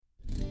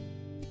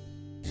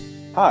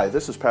Hi,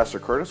 this is Pastor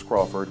Curtis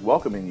Crawford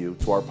welcoming you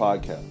to our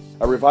podcast.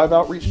 At Revive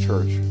Outreach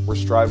Church, we're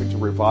striving to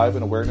revive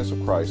an awareness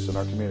of Christ in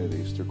our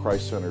communities through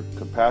Christ-centered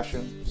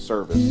compassion,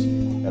 service,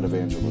 and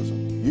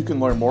evangelism. You can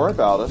learn more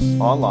about us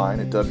online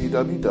at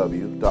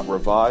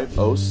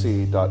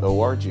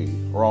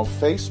www.reviveoc.org or on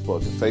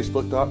Facebook at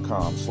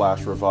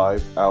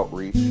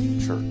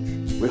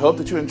facebook.com/reviveoutreachchurch. We hope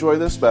that you enjoy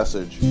this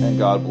message, and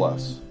God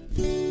bless.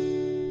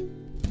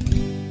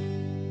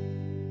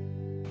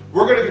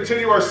 We're going to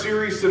continue our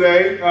series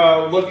today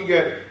looking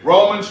at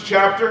Romans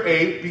chapter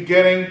 8,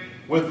 beginning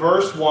with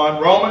verse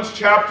 1. Romans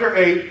chapter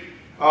 8,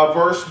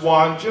 verse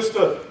 1. Just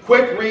a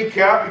quick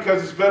recap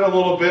because it's been a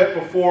little bit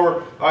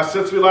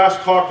since we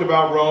last talked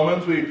about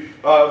Romans. We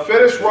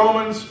finished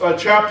Romans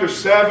chapter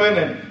 7,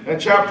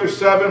 and chapter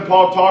 7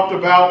 Paul talked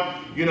about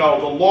the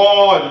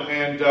law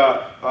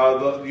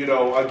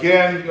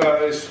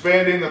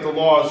expanding that the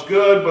law is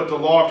good, but the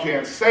law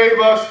can't save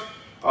us.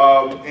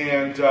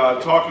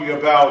 Talking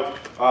about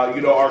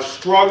our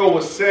struggle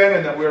with sin,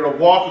 and that we're to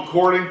walk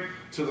according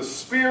to the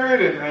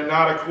Spirit and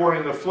not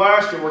according to the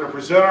flesh, that we're to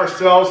present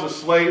ourselves as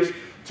slaves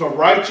to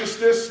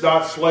righteousness,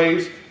 not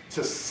slaves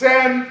to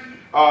sin.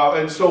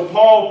 And so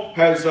Paul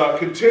has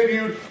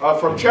continued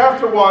from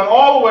chapter 1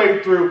 all the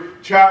way through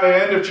the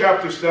end of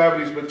chapter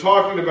 7. He's been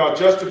talking about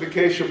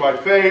justification by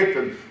faith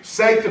and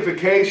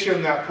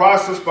sanctification, that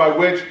process by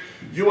which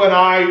you and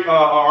I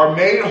are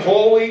made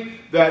holy.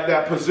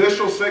 That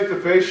positional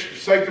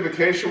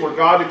sanctification where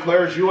God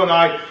declares you and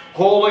I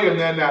holy, and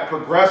then that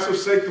progressive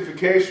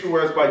sanctification,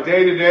 whereas by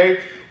day to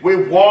day we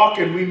walk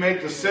and we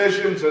make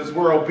decisions as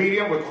we're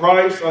obedient with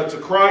Christ to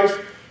Christ,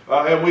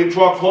 and we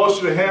draw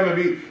closer to Him, and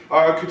we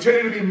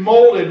continue to be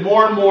molded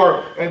more and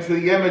more into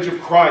the image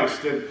of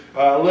Christ, and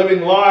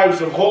living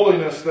lives of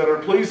holiness that are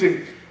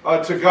pleasing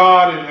to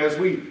God, and as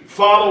we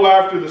follow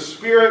after the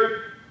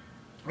Spirit.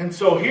 And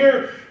so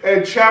here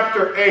in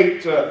chapter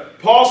 8,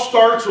 Paul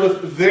starts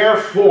with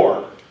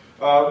therefore.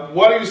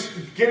 What he's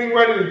getting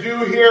ready to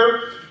do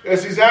here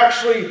is he's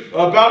actually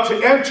about to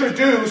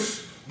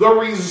introduce the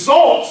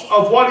results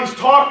of what he's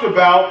talked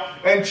about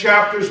in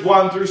chapters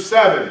 1 through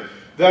 7.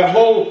 That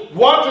whole,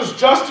 what does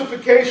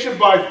justification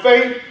by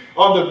faith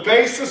on the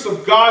basis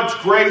of God's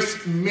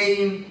grace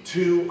mean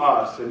to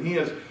us? And he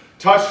has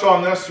touched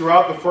on this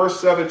throughout the first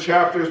 7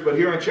 chapters, but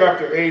here in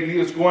chapter 8 he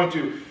is going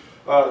to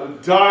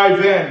dive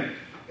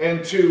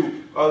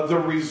into the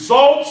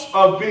results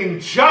of being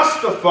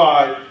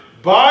justified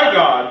by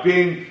God,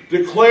 being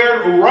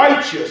declared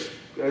righteous,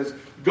 as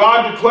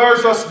God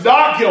declares us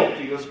not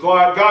guilty, as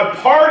God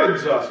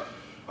pardons us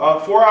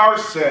for our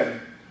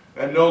sin,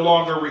 and no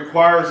longer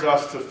requires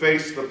us to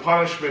face the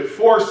punishment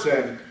for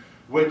sin,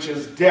 which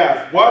is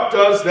death. What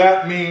does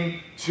that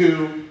mean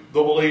to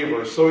the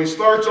believer? So he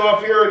starts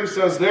off here and he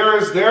says, there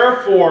is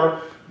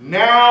therefore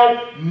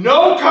now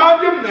no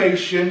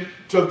condemnation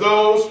to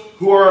those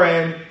who are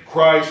in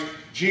Christ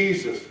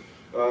Jesus.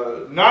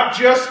 Not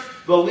just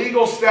the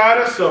legal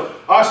status of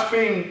us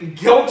being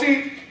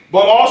guilty,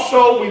 but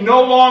also we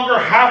no longer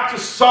have to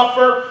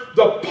suffer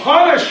the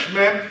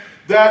punishment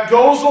that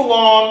goes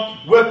along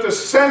with the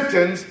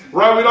sentence,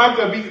 right? We don't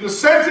have to the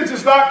sentence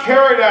is not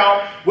carried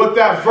out with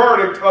that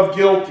verdict of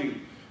guilty.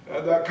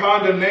 That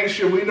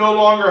condemnation, we no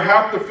longer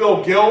have to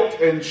feel guilt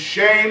and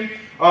shame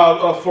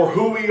for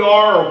who we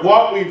are or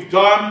what we've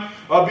done,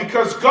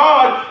 because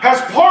God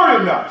has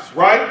pardoned us,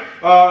 right?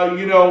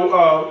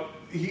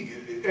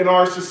 In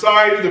our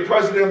society, the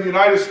President of the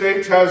United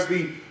States has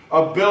the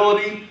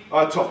ability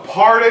to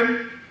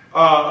pardon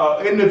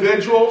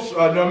individuals,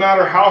 no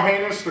matter how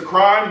heinous the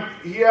crime.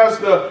 He has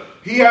the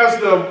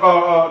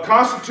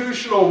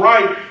constitutional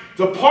right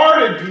to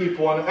pardon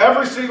people, and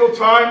every single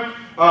time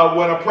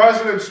when a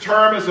president's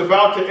term is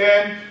about to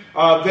end,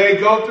 they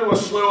go through a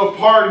slew of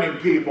pardoning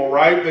people,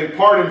 right? They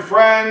pardon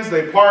friends,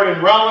 they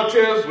pardon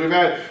relatives. We've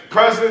had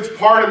presidents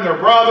pardon their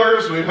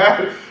brothers. We've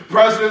had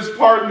presidents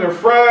pardon their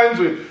friends.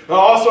 We've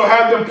also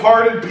had them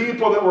pardon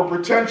people that were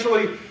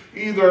potentially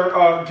either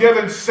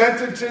given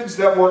sentences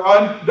that were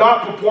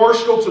not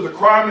proportional to the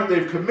crime that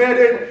they've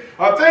committed,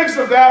 things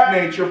of that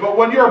nature. But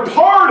when you're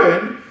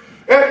pardoned,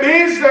 it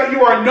means that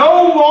you are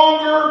no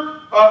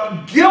longer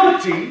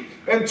guilty.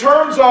 In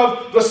terms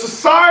of the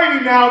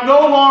society now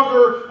no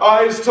longer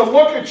is to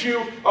look at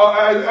you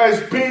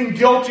as being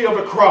guilty of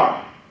a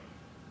crime.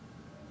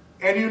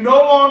 And you no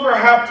longer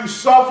have to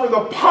suffer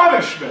the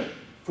punishment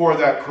for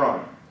that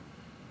crime.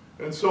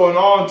 And so in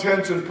all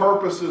intents and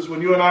purposes,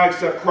 when you and I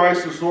accept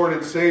Christ as Lord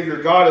and Savior,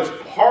 God is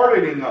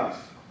pardoning us.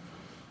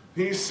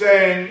 He's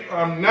saying,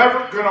 I'm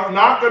not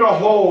going to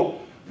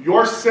hold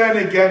your sin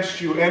against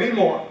you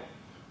anymore.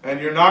 And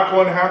you're not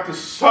going to have to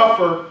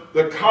suffer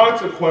the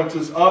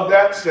consequences of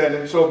that sin.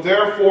 And so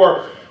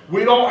therefore,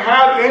 we don't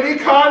have any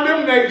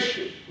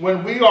condemnation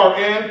when we are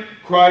in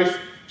Christ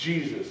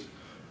Jesus.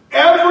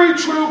 Every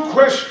true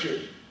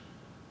Christian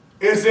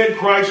is in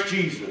Christ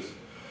Jesus.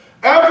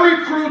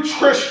 Every true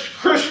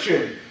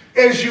Christian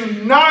is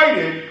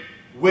united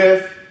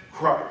with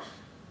Christ.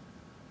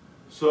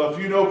 So if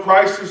you know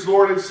Christ as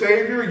Lord and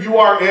Savior, you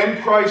are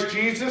in Christ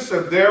Jesus,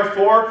 and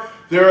therefore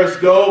there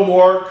is no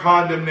more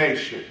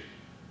condemnation.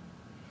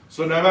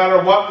 So no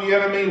matter what the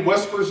enemy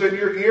whispers in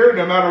your ear,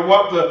 no matter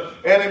what the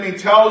enemy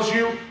tells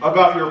you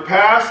about your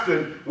past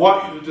and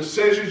what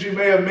decisions you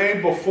may have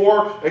made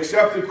before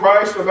accepting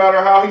Christ, no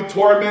matter how he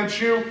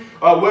torments you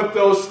with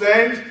those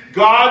things,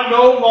 God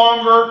no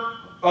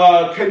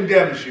longer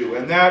condemns you.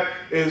 And that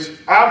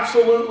is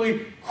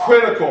absolutely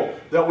critical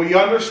that we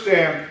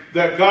understand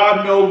that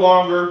God no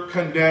longer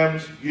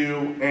condemns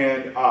you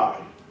and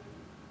I.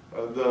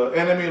 The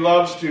enemy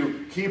loves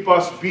to keep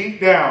us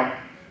beat down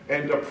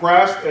and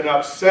depressed and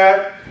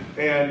upset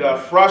and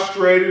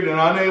frustrated and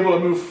unable to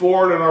move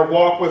forward in our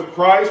walk with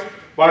Christ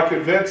by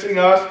convincing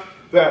us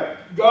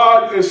that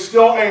God is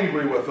still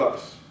angry with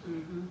us.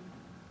 Mm-hmm.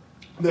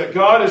 That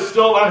God is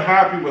still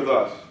unhappy with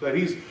us. That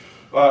he's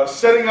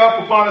sitting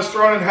up upon his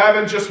throne in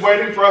heaven just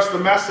waiting for us to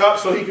mess up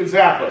so he can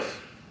zap us.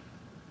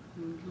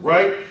 Mm-hmm.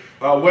 Right?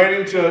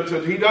 Waiting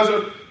he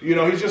doesn't,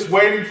 he's just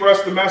waiting for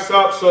us to mess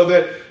up so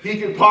that he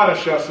can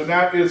punish us, and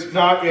that is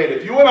not it.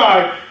 If you and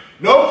I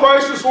know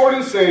Christ as Lord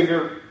and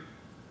Savior,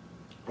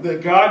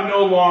 that God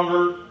no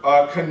longer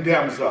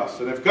condemns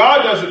us. And if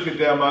God doesn't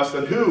condemn us,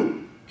 then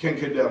who can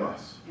condemn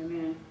us?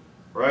 Amen.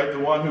 Right? The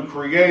one who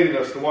created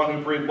us, the one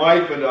who breathed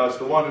life into us,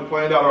 the one who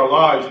planned out our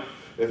lives.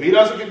 If he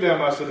doesn't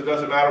condemn us, then it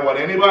doesn't matter what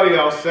anybody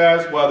else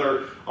says,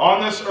 whether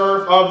on this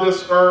earth, of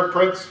this earth,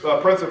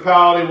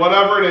 principality,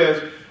 whatever it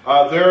is,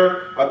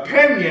 their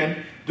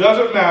opinion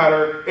doesn't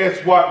matter.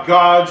 It's what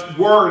God's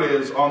word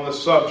is on the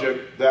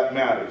subject that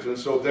matters. And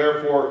so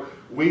therefore,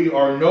 we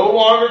are no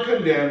longer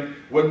condemned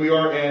when we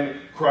are in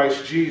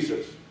Christ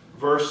Jesus.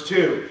 Verse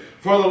 2.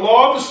 For the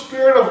law of the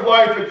Spirit of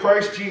life in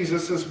Christ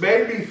Jesus has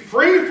made me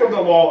free from the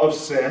law of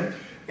sin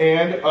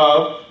and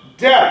of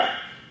death.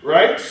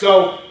 Right?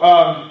 So,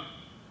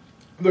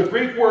 the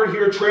Greek word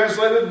here,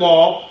 translated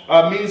law,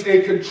 means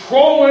a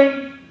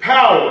controlling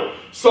power.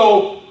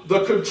 So,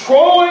 the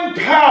controlling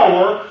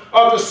power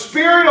of the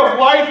Spirit of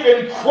life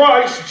in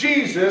Christ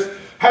Jesus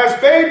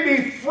has made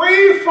me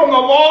free from the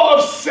law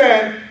of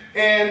sin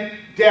and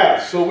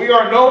death. So we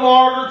are no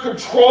longer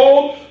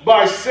controlled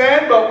by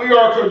sin, but we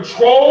are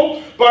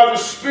controlled by the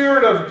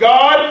Spirit of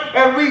God,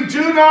 and we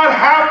do not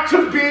have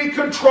to be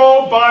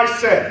controlled by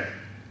sin.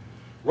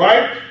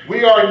 Right?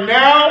 We are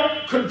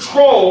now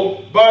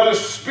controlled by the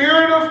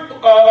Spirit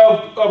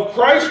of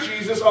Christ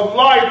Jesus, of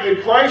life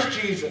in Christ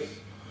Jesus.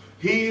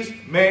 He's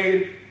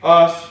made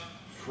us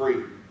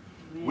free.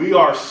 We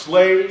are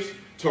slaves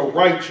to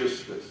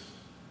righteousness.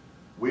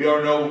 We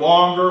are no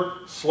longer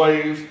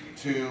slaves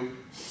to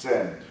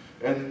sin.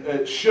 And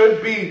it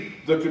should be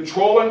the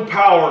controlling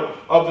power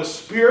of the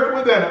Spirit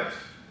within us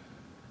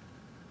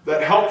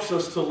that helps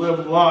us to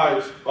live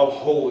lives of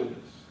holiness.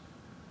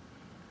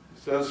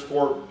 It says,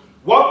 for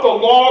what the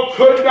law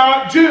could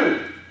not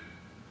do.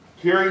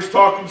 Here he's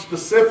talking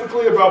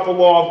specifically about the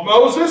law of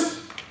Moses.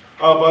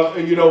 But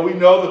we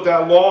know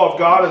that law of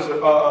God is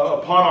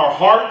upon our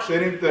hearts,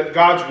 that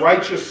God's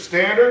righteous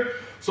standard.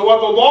 So what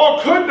the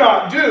law could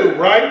not do,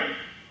 right?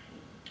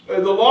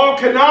 The law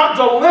cannot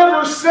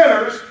deliver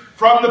sinners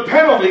from the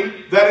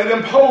penalty that it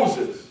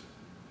imposes.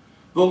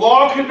 The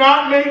law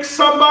cannot make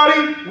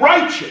somebody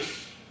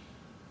righteous.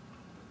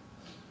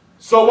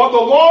 So what the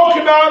law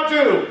cannot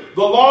do,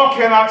 the law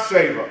cannot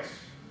save us.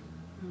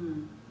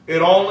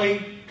 It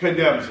only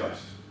condemns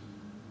us.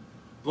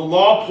 The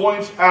law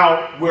points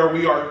out where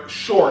we are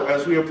short,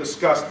 as we have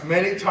discussed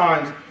many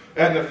times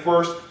in the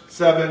first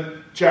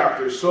 7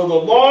 chapters. So the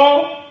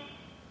law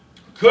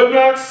could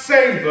not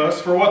save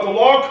us for what the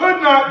law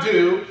could not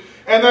do,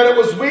 and that it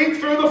was weak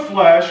through the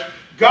flesh.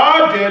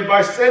 God did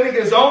by sending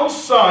his own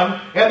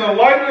Son in the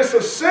likeness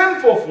of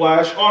sinful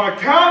flesh. On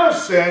account of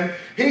sin,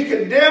 he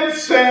condemned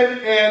sin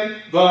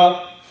in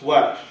the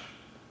flesh.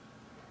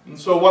 And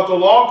so what the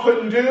law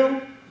couldn't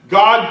do,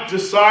 God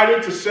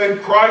decided to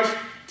send Christ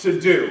to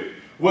do,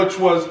 which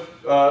was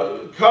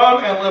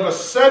come and live a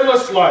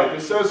sinless life.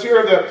 It says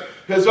here that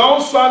his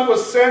own Son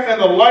was sent in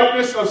the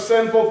likeness of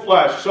sinful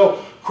flesh.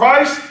 So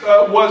Christ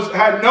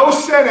had no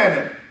sin in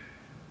him.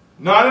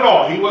 None at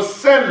all. He was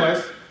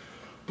sinless.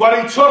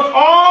 But he took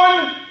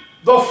on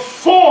the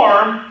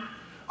form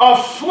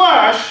of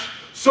flesh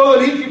so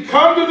that he could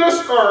come to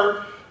this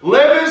earth,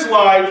 live his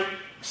life,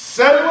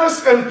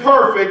 sinless and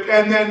perfect,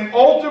 and then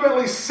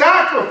ultimately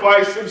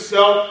sacrifice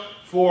himself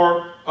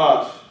for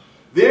us.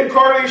 The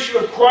incarnation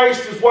of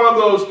Christ is one of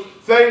those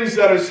things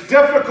that is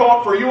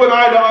difficult for you and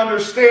I to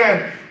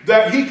understand,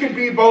 that he can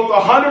be both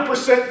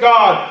 100%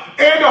 God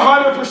and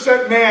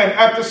 100% man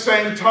at the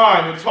same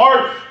time. It's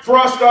hard for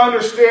us to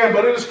understand,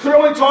 but it is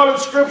clearly taught in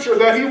Scripture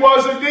that he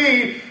was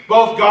indeed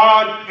both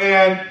God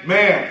and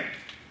man.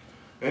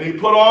 And he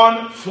put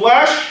on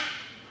flesh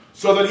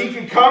so that he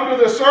could come to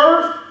this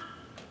earth,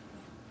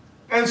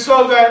 and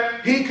so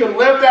that he could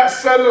live that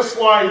sinless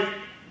life,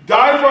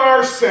 die for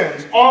our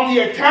sins. On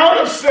the account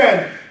of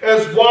sin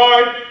is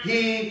why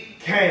he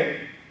came.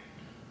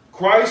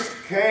 Christ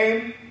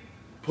came,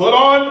 put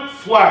on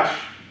flesh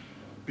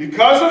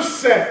because of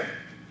sin,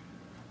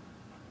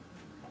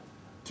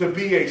 to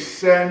be a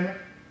sin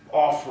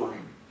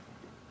offering.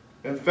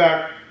 In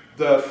fact,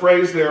 the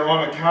phrase there,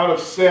 on account of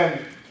sin,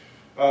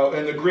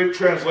 in the Greek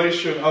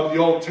translation of the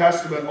Old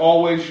Testament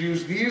always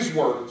use these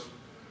words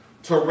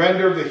to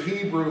render the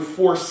Hebrew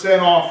for sin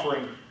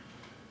offering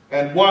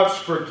and once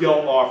for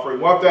guilt offering.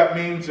 What that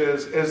means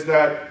is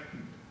that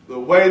the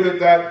way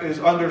that is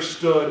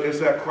understood is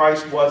that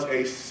Christ was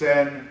a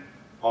sin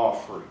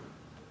offering.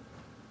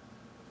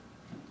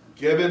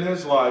 Given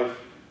his life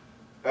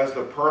as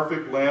the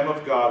perfect Lamb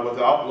of God,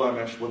 without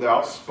blemish,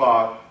 without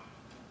spot,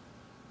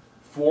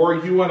 for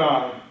you and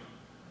I,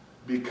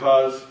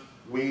 because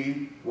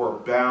we were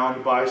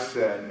bound by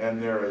sin,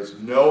 and there is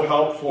no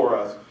help for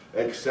us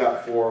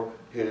except for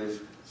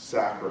his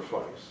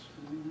sacrifice.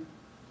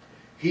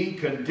 He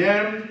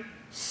condemned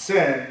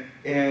sin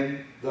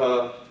in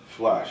the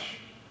flesh.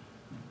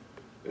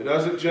 It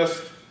doesn't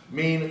just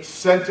mean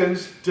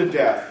sentenced to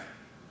death.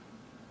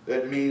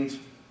 It means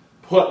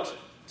put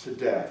to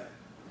death.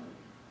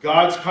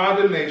 God's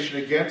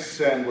condemnation against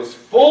sin was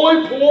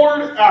fully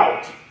poured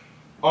out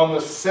on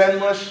the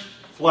sinless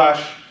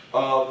flesh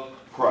of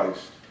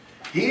Christ.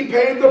 He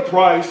paid the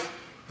price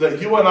that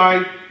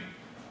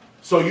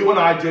so you and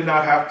I did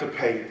not have to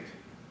pay it.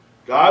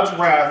 God's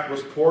wrath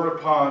was poured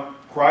upon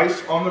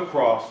Christ on the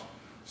cross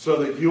so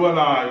that you and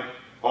I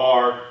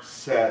are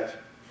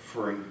set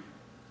free.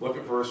 Look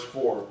at verse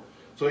 4.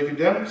 So he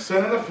condemned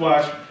sin in the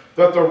flesh,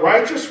 that the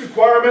righteous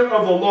requirement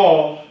of the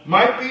law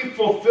might be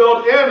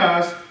fulfilled in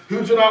us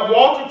who do not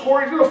walk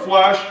according to the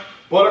flesh,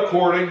 but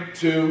according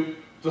to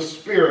the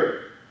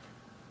Spirit.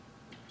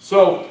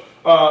 So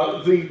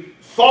the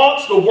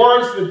thoughts, the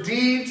words, the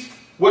deeds,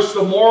 which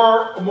the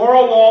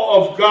moral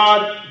law of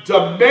God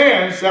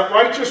demands, that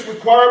righteous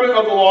requirement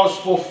of the law is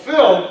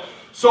fulfilled.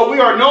 So we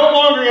are no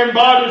longer in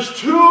bondage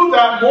to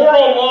that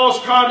moral law's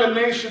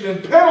condemnation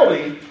and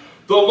penalty.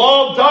 The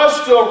law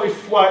does still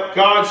reflect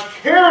God's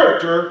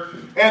character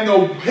and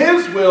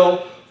his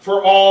will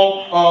for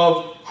all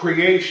of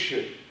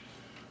creation.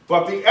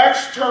 But the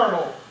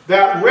external,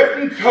 that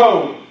written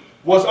code,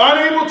 was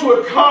unable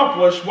to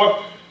accomplish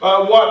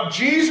what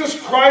Jesus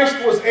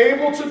Christ was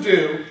able to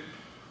do.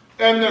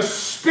 And the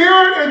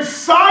Spirit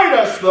inside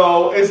us,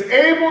 though, is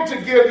able to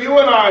give you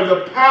and I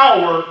the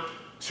power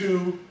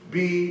to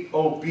be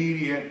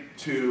obedient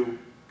to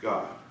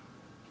God.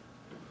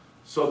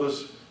 So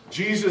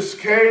Jesus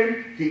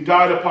came, he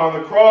died upon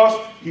the cross,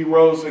 he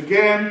rose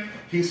again,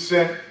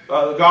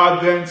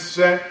 God then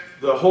sent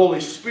the Holy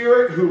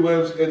Spirit who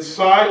lives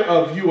inside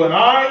of you and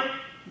I.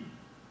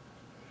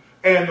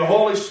 And the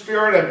Holy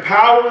Spirit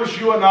empowers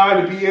you and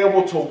I to be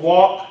able to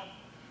walk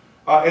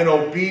in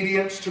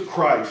obedience to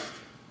Christ,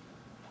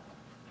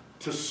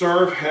 to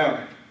serve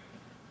him,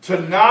 to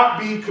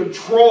not be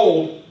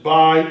controlled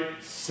by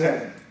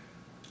sin.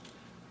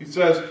 He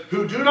says,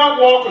 who do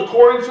not walk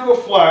according to the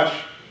flesh,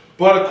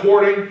 but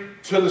according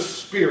to the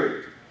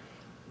Spirit.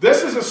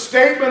 This is a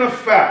statement of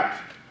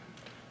fact,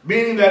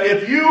 meaning that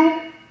if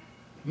you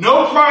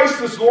know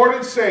Christ as Lord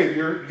and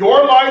Savior,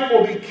 your life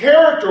will be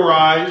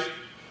characterized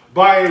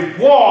by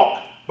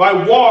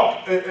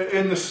walk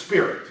in the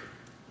Spirit.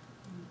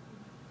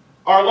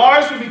 Our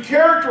lives will be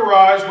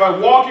characterized by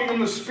walking in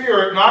the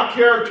Spirit, not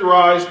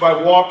characterized by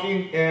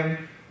walking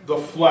in the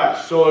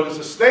flesh. So it is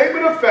a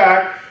statement of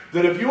fact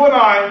that if you and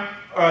I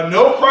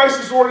know Christ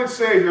as Lord and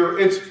Savior,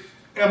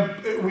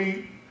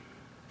 we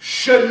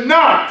should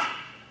not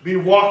be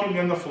walking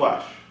in the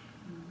flesh.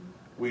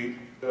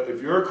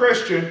 If you're a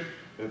Christian,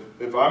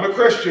 if I'm a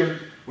Christian,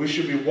 we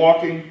should be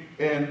walking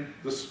in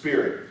the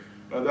Spirit.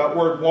 Now, that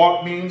word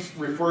walk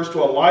refers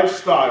to a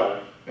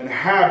lifestyle and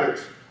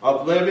habits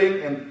of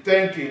living and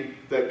thinking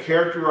that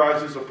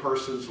characterizes a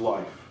person's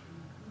life.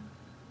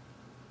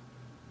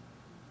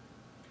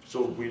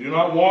 So we do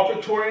not walk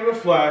according to the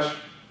flesh,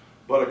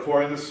 but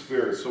according to the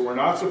Spirit. So we're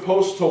not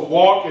supposed to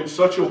walk in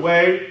such a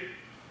way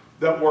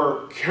that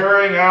we're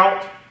carrying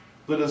out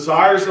the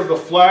desires of the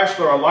flesh,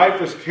 that our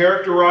life is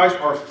characterized,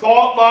 our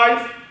thought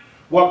life,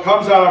 what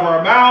comes out of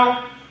our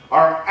mouth,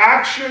 our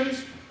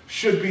actions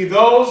should be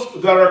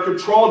those that are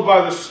controlled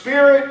by the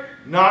Spirit,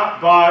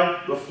 not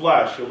by the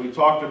flesh. And we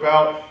talked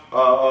about,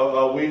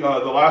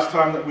 the last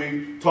time that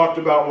we talked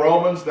about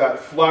Romans, that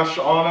flesh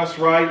on us,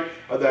 right?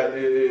 That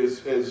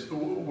is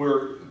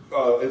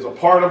a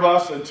part of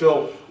us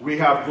until we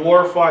have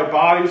glorified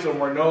bodies and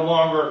we're no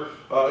longer,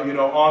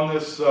 on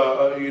this,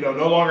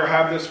 no longer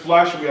have this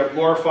flesh and we have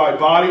glorified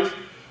bodies.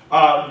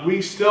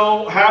 We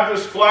still have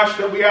this flesh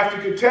that we have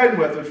to contend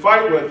with and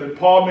fight with. And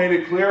Paul made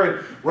it clear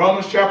in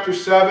Romans chapter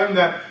 7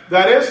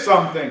 that is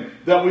something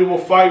that we will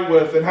fight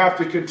with and have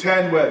to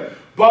contend with.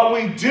 But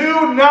we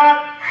do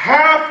not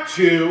have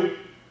to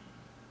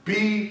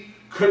be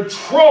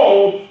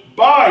controlled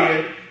by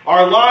it.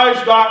 Our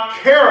lives not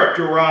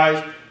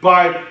characterized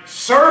by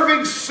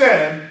serving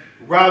sin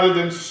rather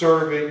than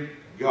serving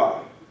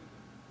God.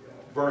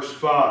 Verse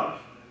 5.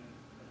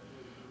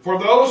 For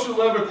those who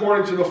live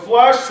according to the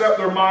flesh set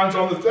their minds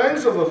on the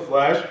things of the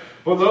flesh,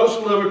 but those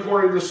who live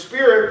according to the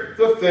Spirit,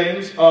 the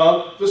things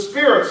of the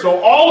Spirit. So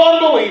all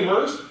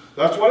unbelievers,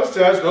 that's what it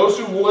says, those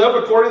who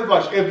live according to the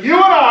flesh. If you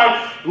and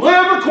I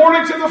live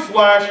according to the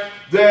flesh,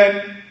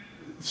 then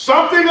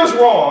something is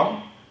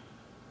wrong.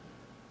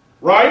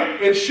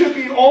 right? It should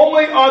be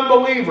only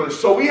unbelievers.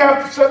 So we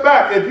have to step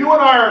back. If you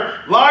and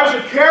our lives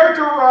are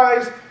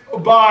characterized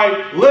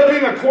by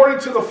living according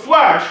to the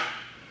flesh,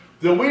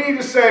 then we need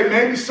to say,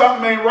 maybe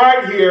something ain't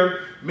right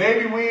here.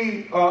 Maybe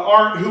we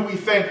aren't who we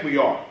think we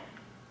are.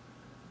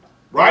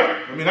 Right?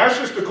 I mean, that's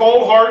just the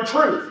cold, hard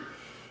truth.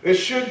 It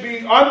should be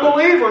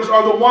unbelievers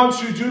are the ones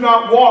who do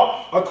not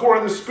walk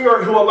according to the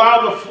Spirit, who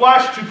allow the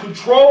flesh to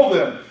control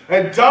them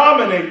and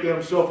dominate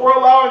them. So if we're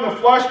allowing the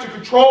flesh to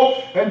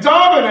control and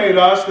dominate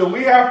us, then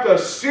we have a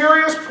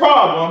serious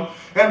problem,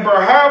 and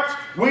perhaps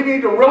we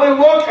need to really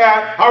look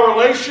at our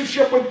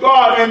relationship with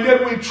God, and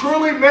did we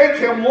truly make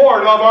Him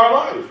Lord of our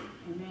life?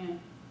 Amen.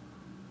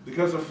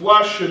 Because the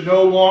flesh should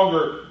no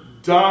longer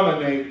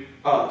dominate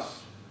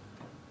us.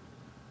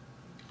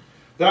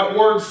 That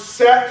word,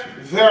 set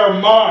their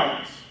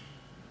minds,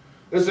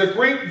 is a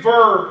Greek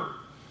verb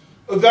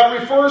that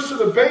refers to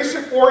the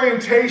basic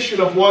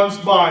orientation of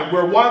one's mind,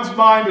 where one's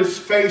mind is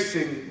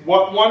facing,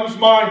 what one's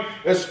mind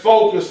is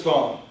focused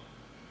on.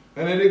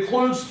 And it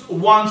includes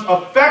one's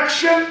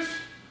affections,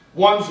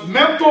 one's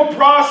mental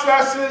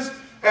processes,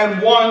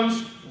 and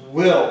one's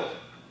will.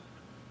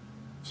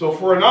 So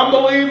for an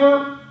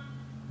unbeliever,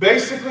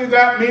 basically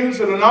that means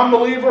that an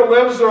unbeliever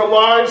lives their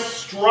lives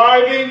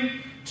striving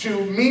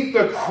to meet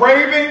the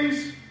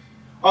cravings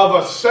of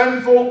a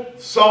sinful,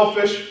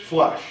 selfish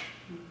flesh.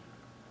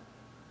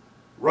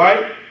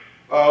 Right?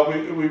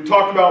 We've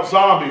talked about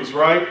zombies,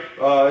 right?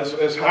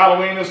 As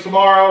Halloween is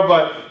tomorrow,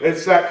 but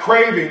it's that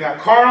craving, that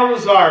carnal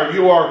desire.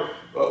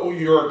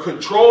 You're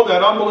controlled,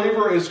 that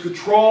unbeliever is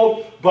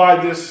controlled by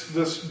this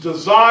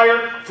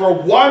desire for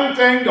one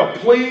thing, to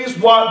please,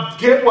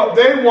 get what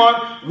they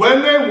want,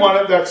 when they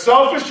want it, that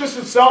selfishness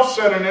and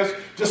self-centeredness,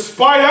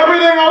 despite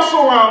everything else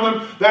around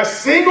them, that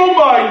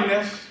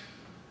single-mindedness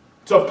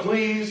to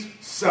please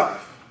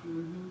self.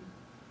 Mm-hmm.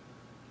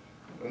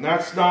 And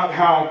that's not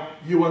how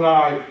you and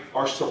I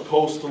are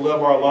supposed to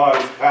live our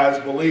lives as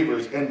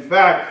believers. In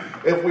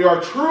fact, if we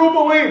are true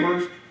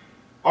believers,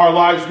 our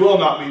lives will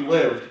not be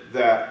lived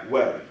that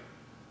way.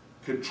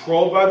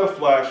 Controlled by the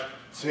flesh,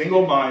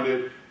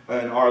 single-minded,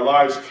 and our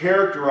lives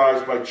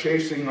characterized by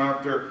chasing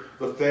after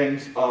the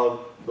things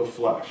of the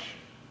flesh.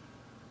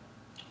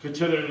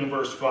 Continuing in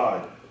verse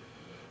 5.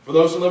 For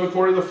those who live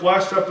according to the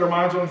flesh set their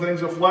minds on the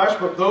things of flesh,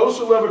 but those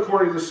who live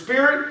according to the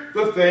Spirit,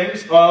 the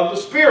things of the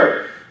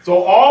Spirit.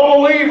 So all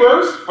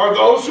believers are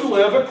those who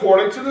live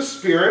according to the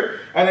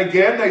Spirit. And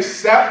again, they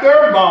set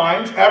their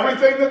minds,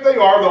 everything that they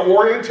are, the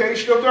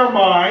orientation of their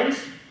minds,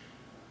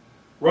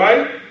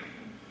 right,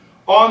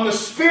 on the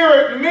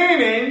Spirit,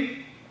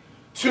 meaning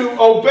to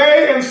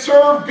obey and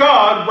serve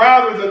God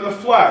rather than the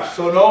flesh.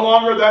 So no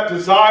longer that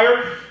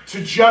desire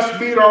to just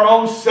meet our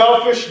own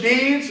selfish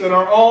needs and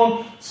our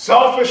own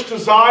selfish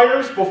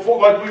desires,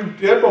 like we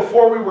did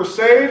before we were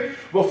saved,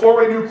 before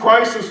we knew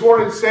Christ as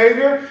Lord and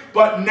Savior.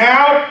 But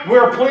now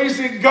we're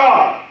pleasing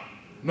God,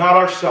 not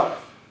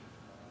ourselves.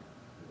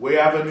 We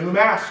have a new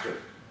master.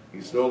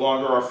 He's no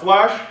longer our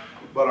flesh,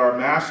 but our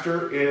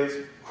master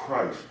is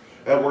Christ.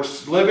 And we're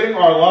living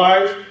our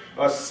lives,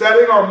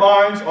 setting our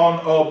minds on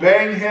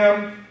obeying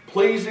Him,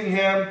 pleasing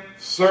Him,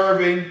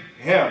 serving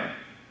Him.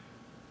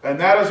 And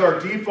that is our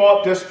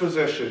default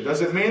disposition.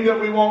 Does it mean that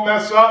we won't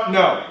mess up?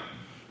 No.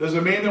 Does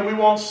it mean that we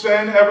won't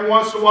sin every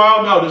once in a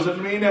while? No. Does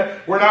it mean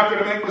that we're not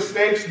going to make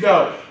mistakes?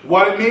 No.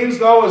 What it means,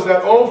 though, is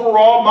that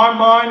overall my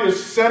mind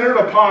is centered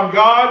upon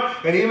God.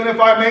 And even if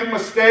I make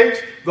mistakes,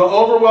 the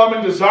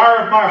overwhelming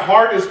desire of my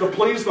heart is to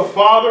please the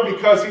Father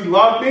because He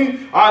loved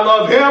me. I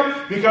love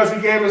Him because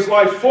He gave His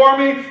life for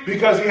me,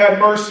 because He had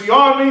mercy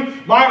on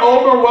me. My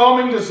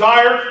overwhelming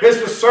desire is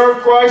to serve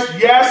Christ.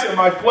 Yes, in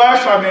my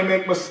flesh I may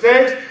make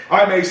mistakes.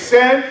 I may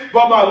sin,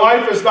 but my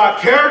life is not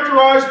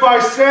characterized by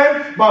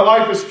sin. My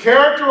life is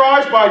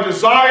characterized by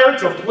desire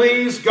to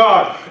please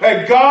God.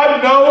 And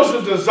God knows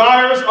the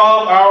desires of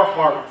our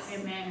hearts.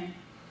 Amen.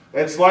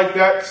 It's like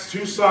that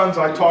two sons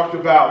I talked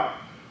about.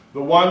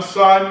 The one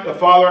son, the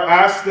father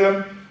asked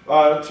them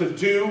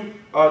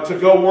to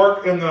go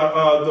work in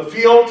the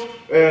fields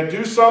and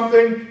do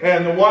something,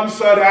 and the one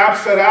son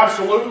said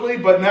absolutely,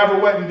 but never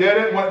went and did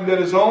it, went and did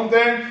his own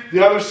thing.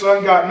 The other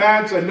son got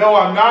mad and said, no,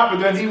 I'm not,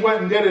 but then he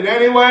went and did it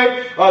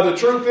anyway. The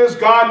truth is,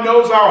 God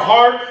knows our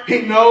heart.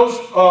 He knows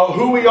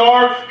who we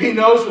are. He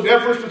knows the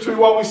difference between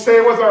what we say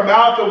with our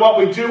mouth and what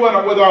we do with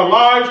our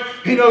lives.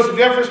 He knows the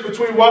difference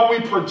between what we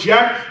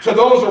project to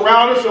those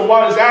around us and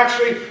what is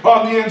actually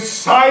on the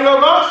inside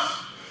of us.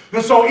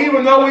 And so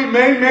even though we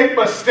may make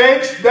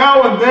mistakes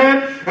now and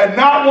then and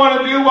not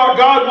want to do what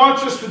God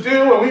wants us to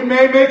do, and we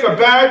may make a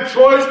bad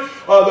choice,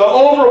 the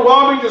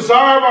overwhelming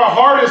desire of our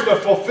heart is to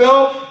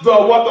fulfill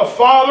what the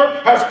Father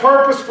has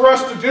purposed for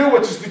us to do,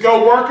 which is to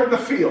go work in the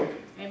field.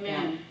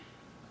 Amen.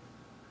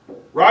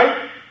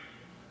 Right?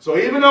 So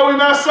even though we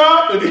mess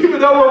up, and even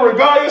though we're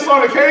rebellious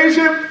on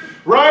occasion,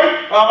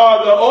 right,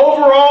 the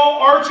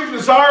overall arching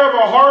desire of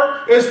our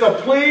heart is to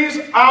please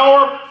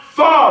our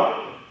Father.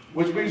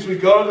 Which means we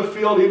go to the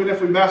field even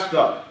if we messed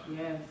up.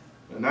 Yes.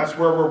 And that's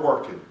where we're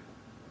working.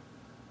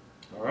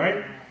 All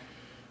right?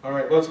 All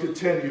right, let's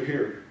continue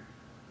here.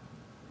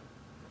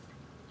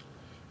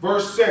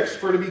 Verse 6,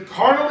 for to be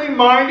carnally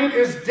minded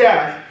is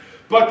death,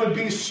 but to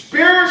be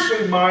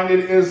spiritually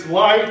minded is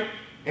life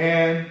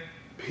and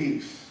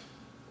peace.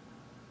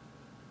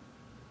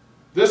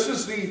 This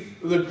is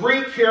the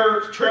Greek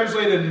here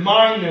translated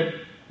minded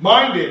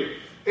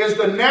is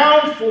the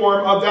noun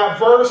form of that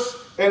verse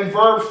in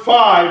verb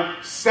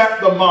 5,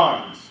 set the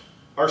minds,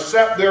 or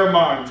set their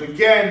minds.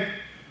 Again,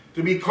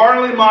 to be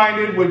carnally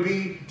minded would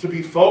be to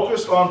be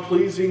focused on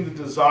pleasing the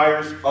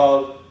desires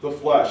of the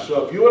flesh.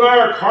 So if you and I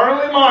are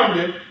carnally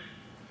minded,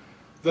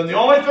 then the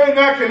only thing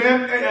that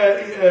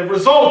can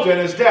result in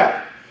is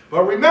death.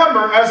 But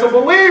remember, as a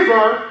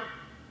believer,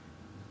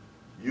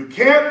 you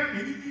can't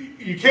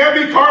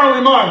be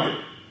carnally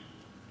minded.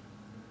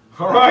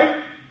 All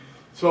right?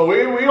 So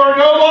we are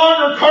no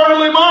longer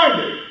carnally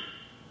minded.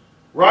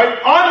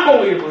 Right?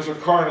 Unbelievers are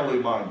carnally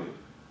minded.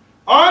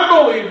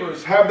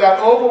 Unbelievers have that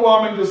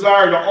overwhelming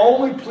desire to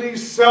only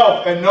please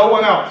self and no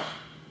one else.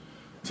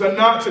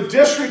 To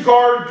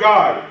disregard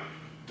God.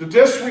 To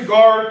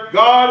disregard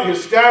God,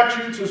 His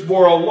statutes, His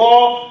moral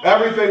law,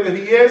 everything that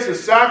He is,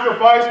 His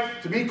sacrifice.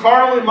 To be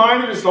carnally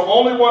minded is to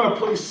only want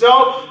to please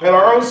self and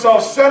our own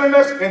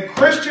self-centeredness. And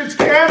Christians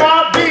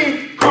cannot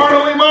be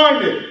carnally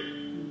minded.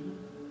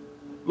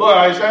 Look,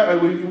 I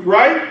said,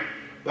 right?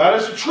 That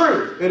is the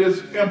truth. It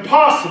is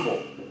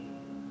impossible.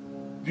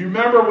 Do you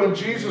remember when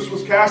Jesus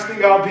was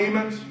casting out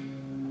demons?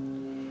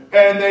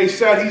 And they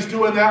said He's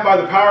doing that by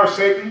the power of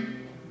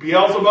Satan,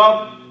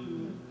 Beelzebub.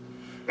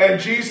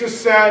 And Jesus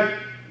said,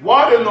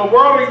 what in the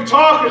world are you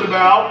talking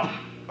about?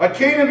 A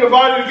kingdom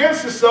divided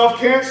against itself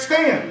can't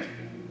stand.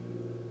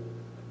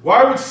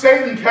 Why would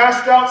Satan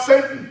cast out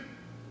Satan?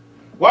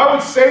 Why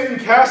would Satan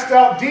cast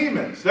out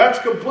demons? That's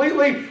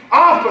completely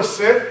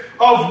opposite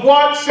of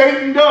what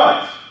Satan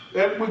does.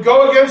 It would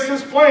go against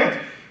his plans.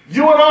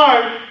 You and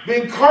I,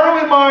 being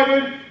carnally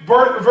minded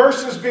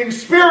versus being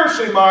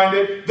spiritually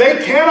minded,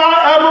 they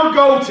cannot ever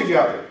go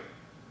together.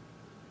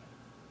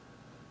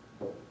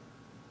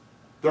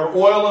 They're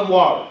oil and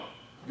water.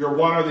 You're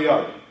one or the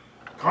other.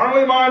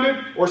 Carnally minded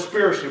or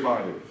spiritually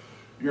minded.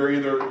 You're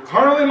either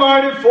carnally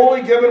minded,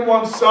 fully giving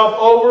oneself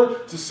over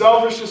to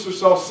selfishness or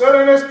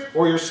self-centeredness,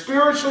 or you're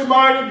spiritually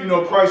minded, you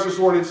know Christ is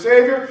Lord and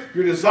Savior,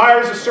 your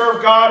desire is to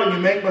serve God, and you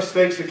make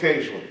mistakes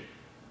occasionally.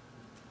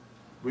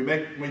 We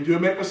do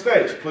make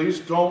mistakes.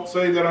 Please don't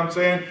say that I'm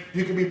saying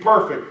you can be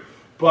perfect.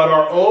 But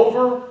our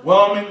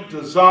overwhelming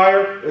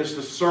desire is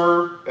to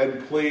serve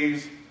and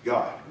please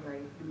God.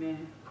 Right.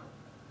 Amen.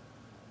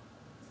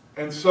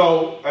 And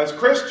so, as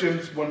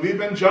Christians, when we've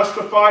been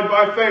justified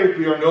by faith,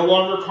 we are no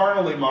longer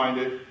carnally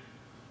minded.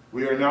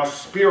 We are now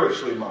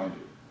spiritually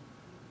minded.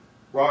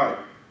 Right.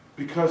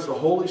 Because the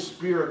Holy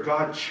Spirit,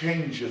 God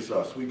changes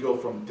us. We go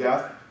from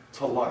death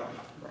to life.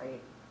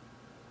 Right.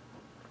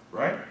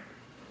 Right?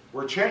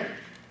 We're changed.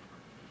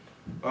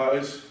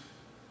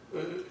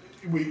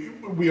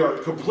 We are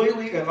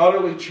completely and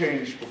utterly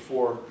changed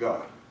before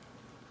God.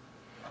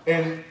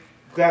 And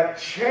that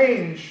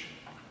change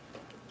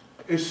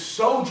is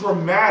so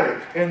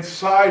dramatic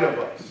inside of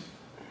us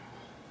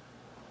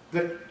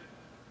that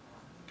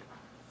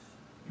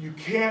you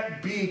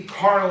can't be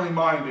carnally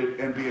minded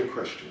and be a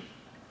Christian.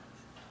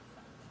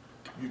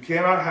 You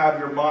cannot have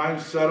your mind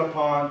set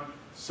upon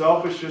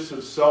selfishness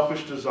and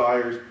selfish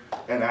desires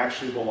and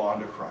actually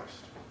belong to Christ.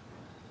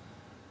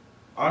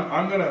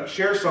 I'm going to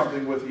share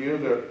something with you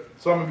that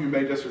some of you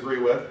may disagree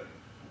with,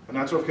 and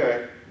that's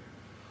okay.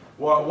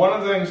 Well, one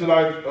of the things that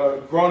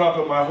I've grown up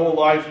in my whole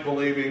life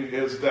believing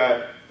is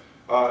that,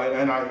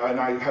 and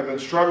I have been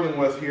struggling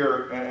with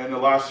here in the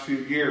last few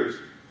years,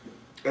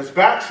 is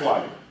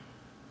backsliding.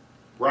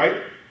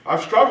 Right?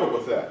 I've struggled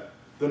with that.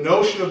 The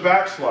notion of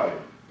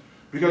backsliding.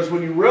 Because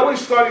when you really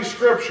study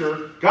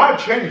Scripture, God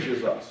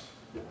changes us.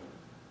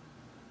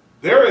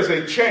 There is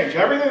a change.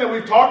 Everything that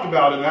we've talked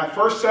about in that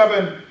first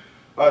 7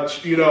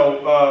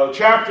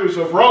 chapters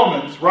of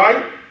Romans,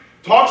 right,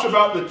 talks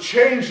about the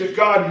change that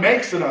God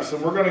makes in us.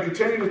 And we're going to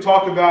continue to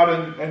talk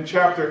about in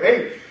chapter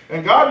 8.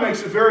 And God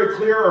makes it very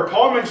clear, or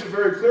Paul makes it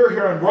very clear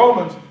here in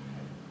Romans,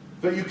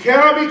 that you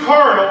cannot be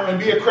carnal and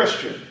be a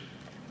Christian.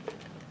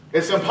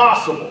 It's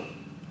impossible.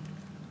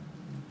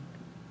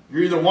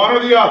 You're either one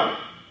or the other.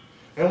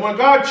 And when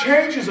God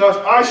changes us,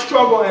 I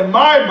struggle in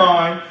my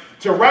mind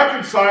to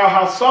reconcile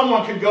how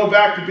someone can go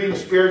back to being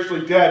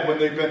spiritually dead when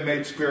they've been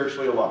made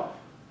spiritually alive.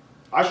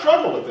 I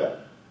struggle with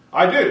that.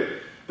 I do.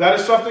 That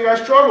is something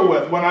I struggle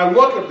with when I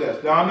look at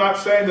this. Now, I'm not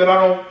saying that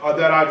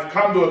that I've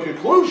come to a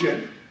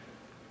conclusion,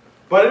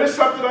 but it is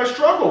something I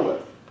struggle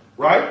with,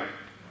 right?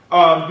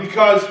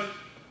 Because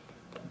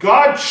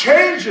God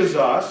changes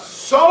us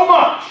so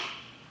much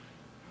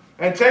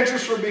and takes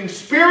us from being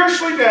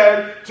spiritually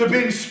dead to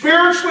being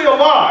spiritually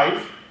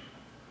alive.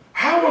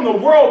 How in the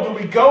world do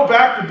we go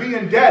back to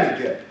being dead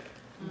again?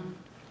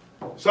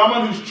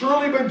 Someone who's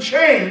truly been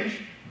changed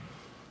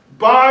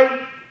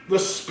by the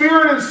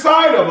Spirit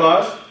inside of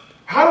us,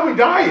 how do we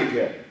die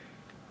again?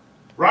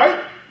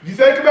 Right? You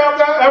think about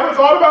that? Ever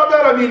thought about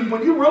that? I mean,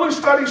 when you really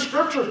study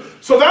Scripture,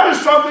 so that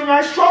is something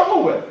I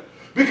struggle with.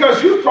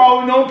 Because you've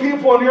probably known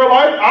people in your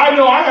life, I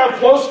know I have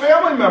close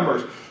family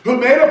members who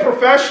made a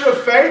profession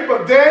of faith,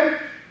 but then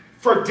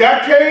for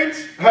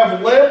decades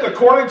have lived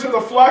according to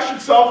the flesh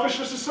and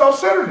selfishness and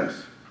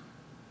self-centeredness.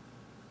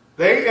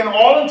 They, in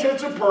all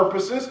intents and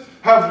purposes,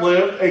 have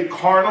lived a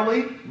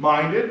carnally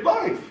minded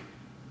life.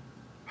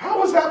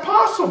 How is that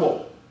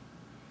possible?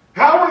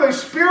 How are they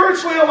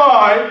spiritually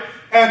alive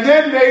and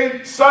then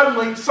they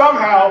suddenly,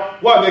 somehow,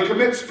 they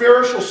commit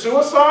spiritual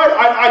suicide?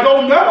 I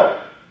don't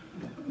know.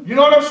 You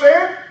know what I'm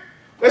saying?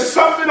 It's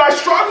something I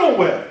struggle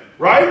with,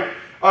 right?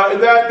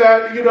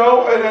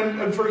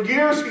 And for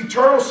years,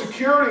 eternal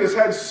security has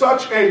had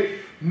such a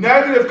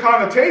negative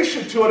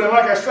connotation to it. And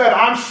like I said,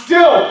 I'm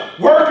still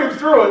working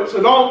through it.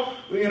 So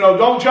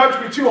don't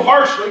judge me too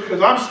harshly,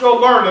 because I'm still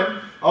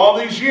learning all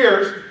these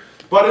years.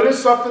 But it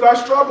is something I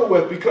struggle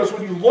with, because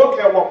when you look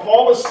at what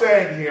Paul is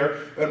saying here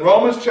in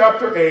Romans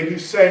chapter 8,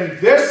 he's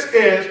saying this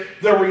is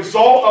the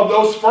result of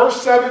those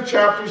first 7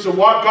 chapters of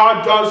what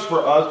God does for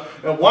us.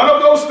 And one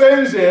of those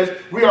things is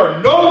we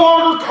are no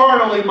longer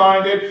carnally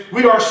minded,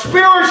 we are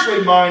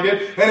spiritually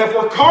minded. And if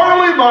we're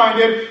carnally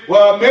minded,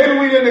 well, maybe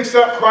we didn't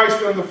accept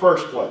Christ in the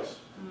first place.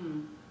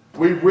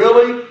 We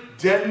really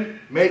didn't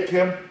make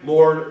him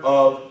Lord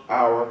of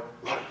our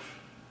life.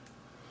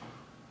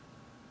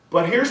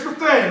 But here's the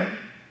thing.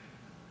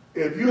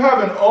 If you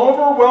have an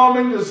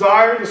overwhelming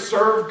desire to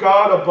serve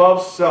God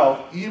above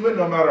self, even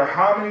no matter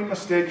how many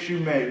mistakes you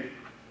make,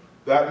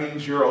 that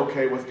means you're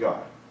okay with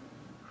God.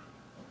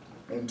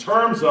 In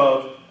terms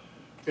of,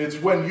 it's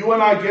when you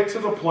and I get to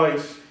the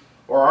place,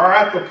 or are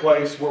at the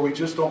place, where we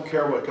just don't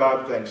care what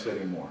God thinks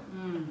anymore.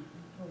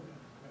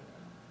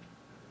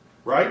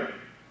 Right?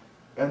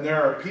 And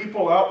there are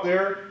people out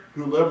there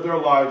who live their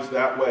lives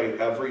that way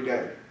every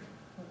day.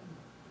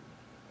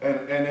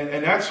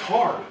 And that's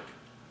hard.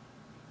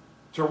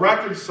 To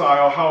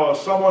reconcile how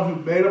someone who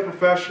made a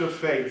profession of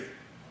faith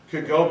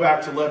could go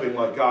back to living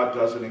like God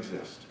doesn't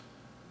exist.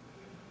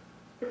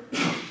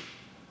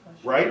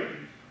 Right?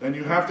 And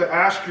you have to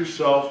ask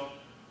yourself,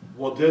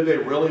 well, did they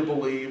really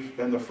believe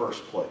in the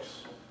first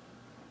place?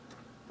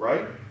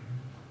 Right?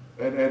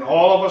 And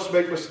all of us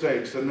make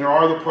mistakes. And there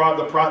are the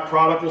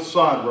prodigal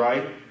son,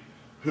 right?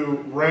 Who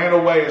ran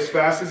away as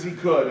fast as he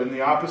could in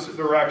the opposite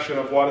direction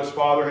of what his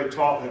father had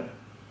taught him.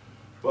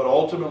 But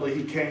ultimately,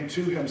 he came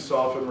to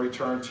himself and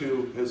returned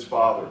to his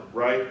father,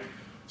 right?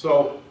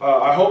 So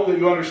I hope that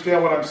you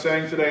understand what I'm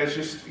saying today. It's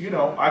just,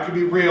 I can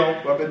be real.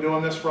 I've been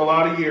doing this for a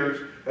lot of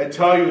years and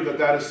tell you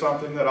that is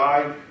something that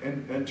I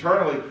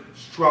internally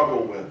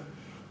struggle with.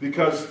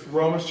 Because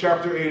Romans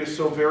chapter 8 is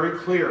so very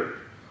clear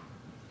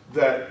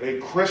that a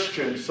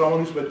Christian,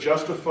 someone who's been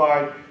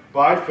justified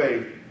by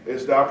faith,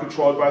 is now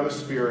controlled by the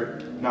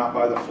Spirit, not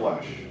by the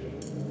flesh.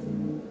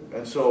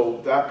 And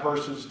so that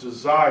person's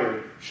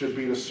desire should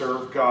be to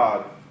serve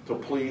God, to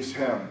please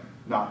him,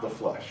 not the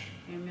flesh.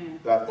 Amen.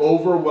 That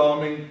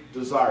overwhelming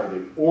desire,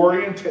 the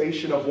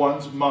orientation of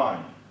one's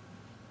mind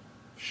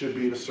should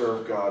be to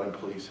serve God and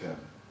please him.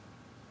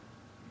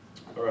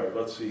 All right,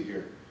 let's see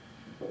here.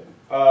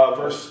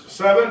 Verse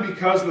 7,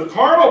 because the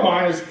carnal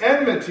mind is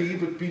enmity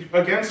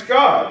against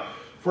God,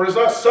 for it is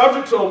not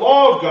subject to the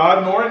law of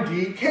God, nor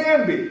indeed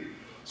can be.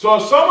 So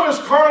if someone is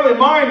carnally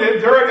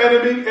minded, they're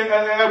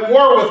at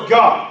war with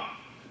God.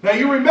 Now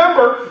you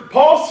remember,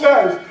 Paul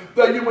says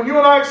that when you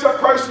and I accept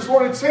Christ as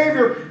Lord and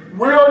Savior,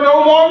 we are no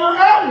longer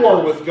at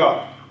war with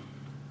God.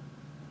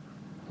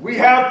 We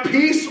have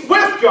peace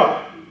with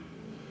God.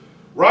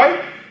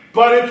 Right?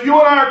 But if you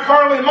and I are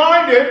carnally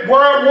minded,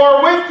 we're at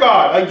war with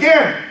God.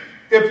 Again,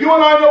 if you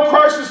and I know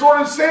Christ as Lord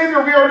and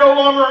Savior, we are no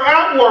longer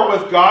at war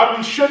with God.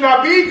 We should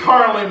not be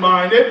carnally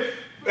minded.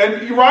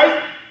 And you're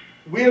right,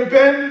 we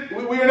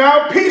are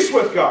now at peace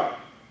with God.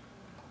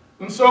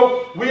 And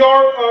so we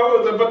are,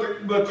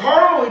 but the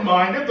carnally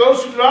minded,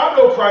 those who do not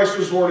know Christ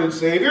as Lord and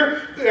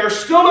Savior, they are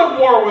still at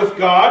war with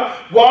God.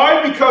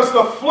 Why? Because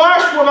the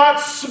flesh will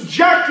not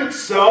subject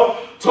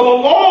itself to the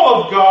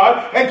law of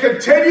God and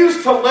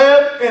continues to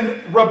live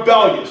in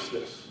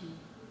rebelliousness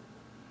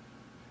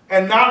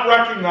and not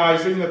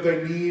recognizing that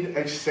they need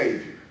a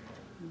Savior.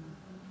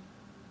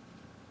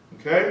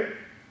 Okay?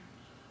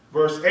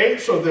 Verse 8,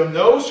 so then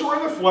those who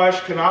are in the flesh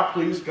cannot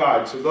please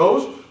God. So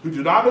those who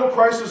do not know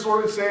Christ as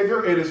Lord and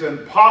Savior, it is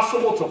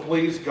impossible to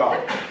please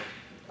God.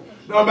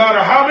 No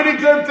matter how many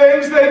good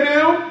things they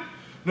do,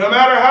 no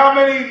matter how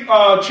many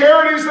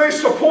charities they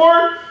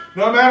support,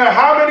 no matter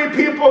how many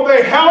people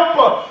they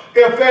help,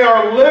 if they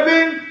are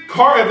living,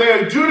 if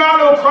they do not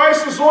know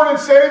Christ as Lord and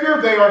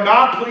Savior, they are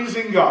not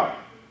pleasing God.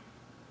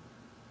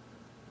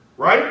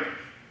 Right?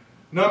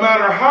 No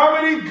matter how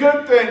many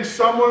good things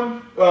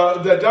someone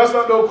that does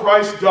not know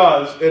Christ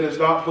does, it is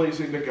not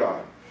pleasing to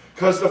God.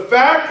 Because the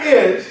fact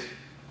is,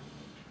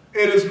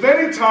 it is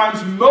many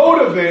times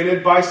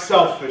motivated by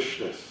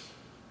selfishness.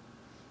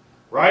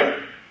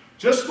 Right?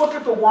 Just look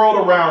at the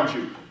world around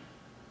you.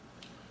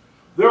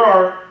 There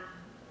are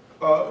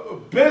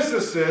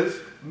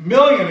businesses,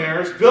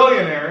 millionaires,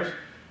 billionaires,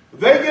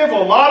 they give a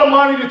lot of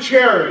money to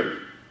charity.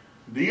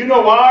 Do you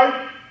know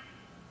why?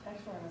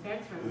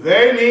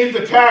 They need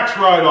the tax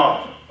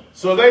write-off.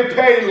 So they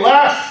pay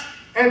less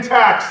in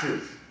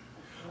taxes.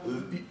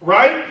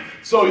 Right?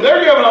 So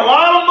they're giving a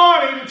lot of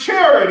money to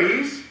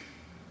charities,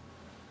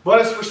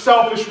 but it's for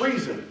selfish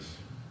reasons.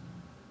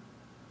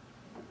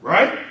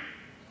 Right?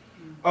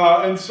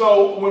 And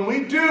so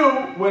when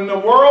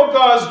the world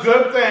does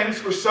good things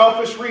for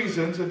selfish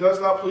reasons, it does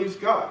not please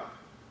God.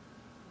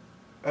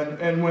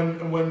 And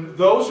when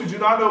those who do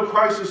not know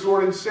Christ as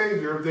Lord and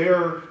Savior,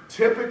 they're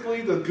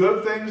typically, the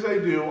good things they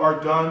do are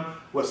done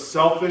with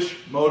selfish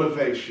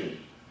motivation,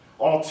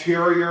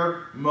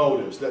 ulterior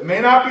motives that may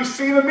not be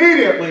seen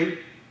immediately,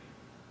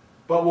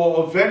 but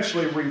will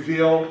eventually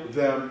reveal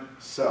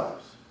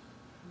themselves.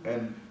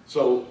 And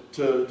so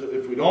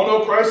if we don't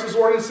know Christ as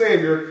Lord and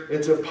Savior,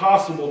 it's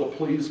impossible to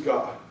please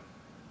God.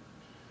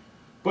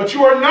 But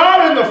you are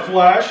not in the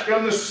flesh, but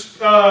in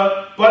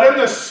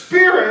the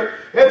Spirit,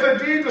 if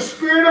indeed the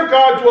Spirit of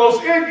God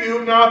dwells in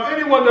you. Now, if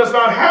anyone does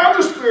not have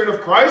the Spirit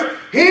of Christ,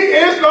 he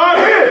is not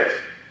his.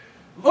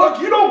 Look,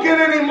 you don't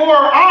get any more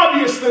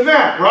obvious than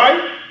that,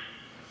 right?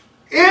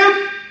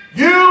 If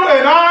you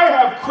and I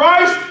have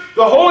Christ,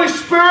 the Holy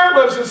Spirit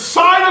lives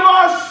inside of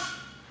us,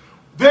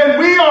 then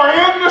we are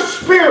in the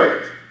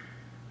Spirit.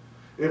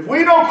 If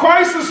we know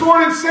Christ as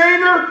Lord and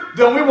Savior,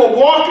 then we will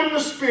walk in the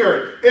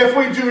Spirit. If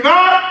we do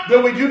not,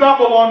 then we do not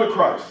belong to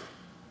Christ.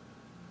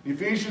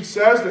 Ephesians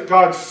says that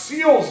God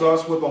seals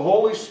us with the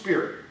Holy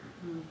Spirit.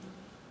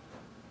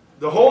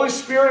 The Holy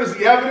Spirit is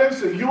the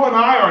evidence that you and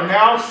I are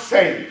now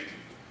saved.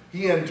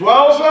 He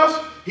indwells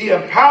us, He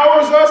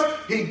empowers us,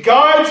 He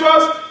guides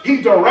us,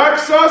 He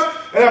directs us,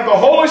 and if the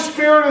Holy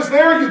Spirit is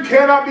there, you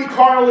cannot be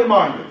carnally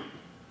minded.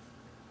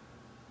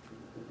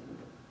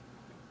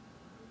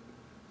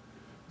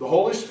 The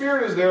Holy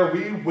Spirit is there,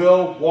 we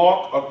will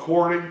walk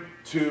according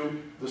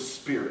to the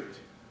Spirit,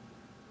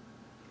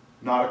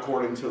 not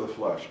according to the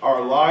flesh.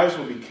 Our lives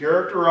will be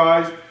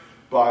characterized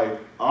by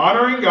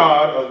honoring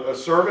God, a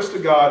service to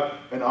God,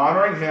 and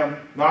honoring Him,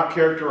 not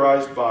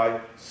characterized by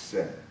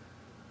sin.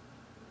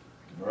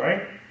 All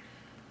right?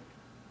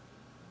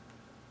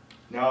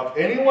 Now, if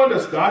anyone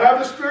does not have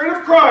the Spirit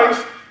of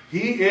Christ,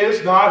 he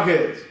is not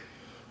his.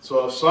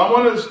 So if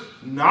someone is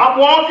not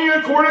walking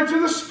according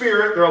to the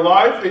Spirit, their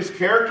life is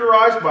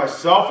characterized by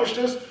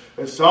selfishness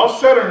and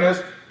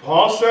self-centeredness.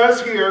 Paul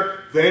says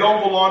here, they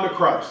don't belong to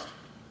Christ.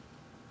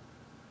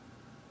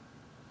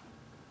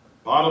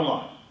 Bottom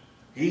line.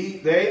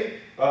 He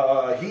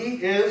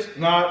is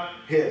not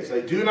his.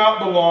 They do not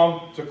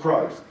belong to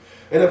Christ.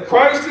 And if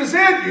Christ is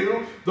in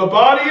you, the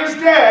body is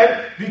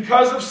dead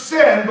because of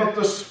sin, but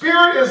the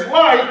Spirit is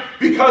life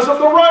because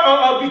of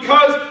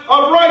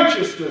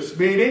righteousness.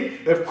 Meaning,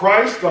 if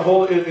Christ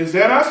is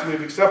in us,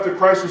 we've accepted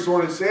Christ as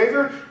Lord and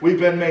Savior, we've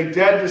been made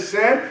dead to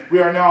sin, we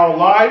are now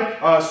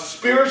alive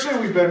spiritually,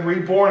 we've been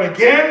reborn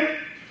again,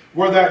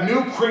 we're that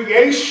new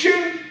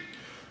creation.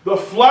 The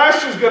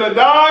flesh is going to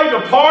die,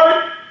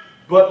 depart,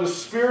 but the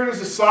Spirit is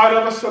inside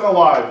of us and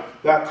alive.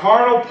 That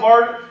carnal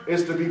part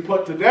is to be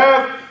put to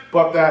death,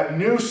 but that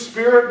new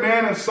spirit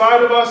man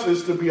inside of us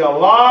is to be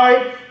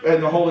alive,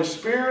 and the Holy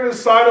Spirit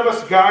inside of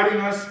us guiding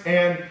us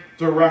and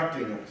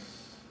directing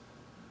us.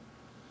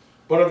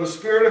 But if the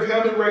Spirit of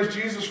Him who raised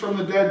Jesus from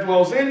the dead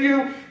dwells in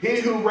you,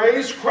 He who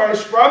raised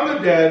Christ from the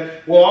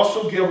dead will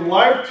also give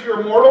life to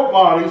your mortal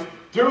bodies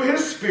through His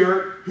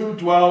Spirit who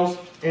dwells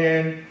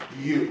in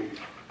you.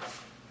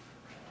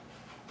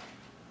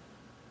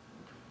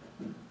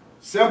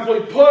 Simply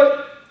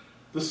put,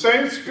 the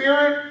same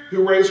Spirit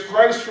who raised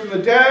Christ from the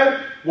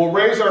dead will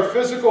raise our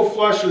physical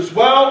flesh as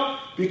well.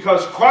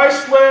 Because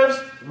Christ lives,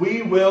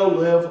 we will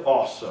live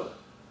also.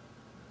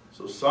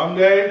 So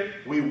someday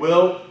we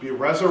will be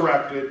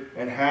resurrected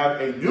and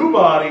have a new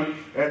body,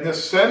 and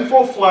this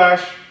sinful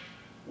flesh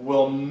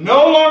will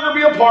no longer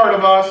be a part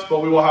of us,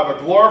 but we will have a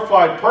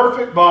glorified,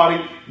 perfect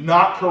body,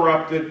 not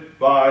corrupted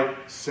by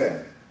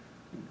sin.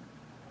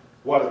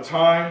 What a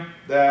time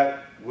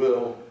that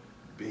will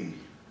be.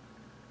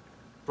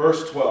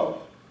 Verse 12.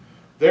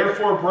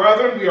 Therefore,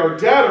 brethren, we are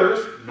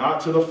debtors,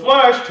 not to the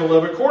flesh, to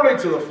live according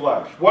to the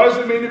flesh. What does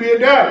it mean to be a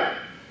debtor?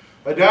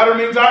 A debtor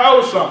means I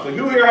owe something.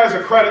 Who here has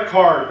a credit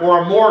card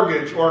or a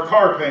mortgage or a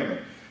car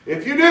payment?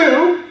 If you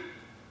do,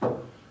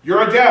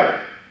 you're a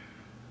debtor.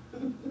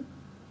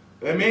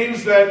 It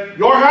means that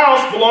your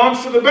house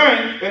belongs to the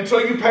bank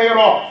until you pay it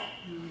off.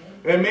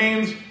 It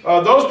means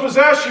those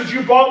possessions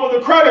you bought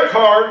with a credit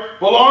card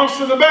belongs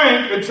to the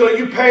bank until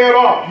you pay it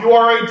off. You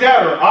are a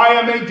debtor. I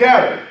am a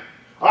debtor.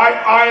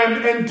 I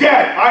am in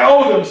debt. I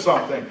owe them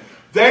something.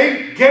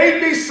 They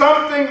gave me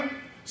something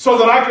so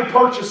that I could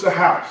purchase a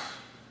house.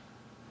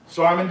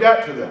 So I'm in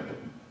debt to them.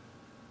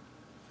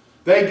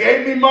 They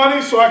gave me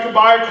money so I could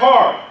buy a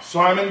car. So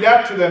I'm in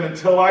debt to them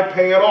until I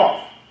pay it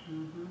off.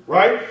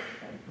 Right?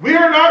 We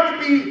are not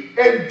to be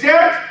in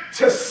debt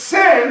to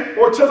sin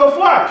or to the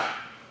flesh.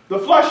 The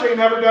flesh ain't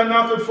never done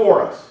nothing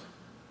for us,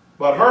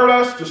 but hurt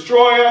us,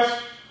 destroy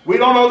us. We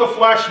don't owe the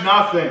flesh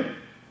nothing.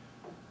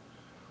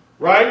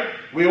 Right?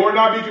 We will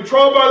not be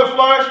controlled by the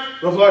flesh.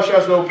 The flesh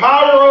has no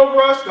power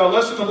over us. Now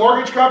listen, the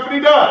mortgage company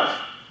does.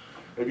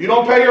 If you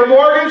don't pay your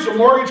mortgage, the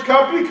mortgage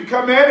company could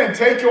come in and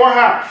take your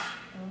house.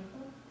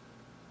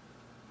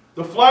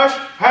 The flesh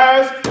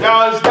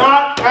does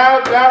not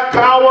have that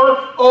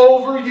power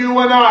over you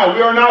and I.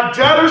 We are not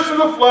debtors to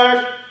the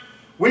flesh.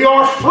 We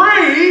are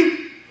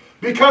free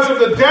because of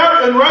the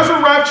death and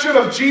resurrection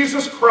of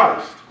Jesus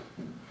Christ.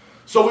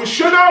 So we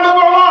should not live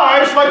our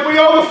lives like we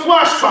owe the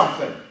flesh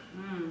something.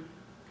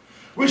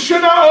 We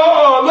should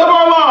not live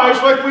our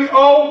lives like we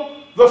owe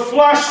the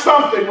flesh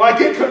something, like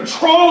it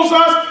controls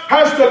us,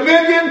 has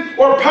dominion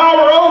or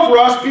power over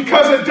us,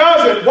 because it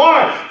doesn't.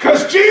 Why?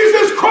 Because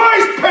Jesus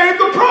Christ paid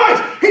the price.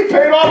 He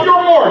paid off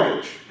your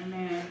mortgage.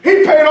 Amen.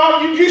 He paid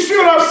off, you see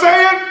what I'm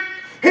saying?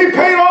 He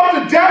paid off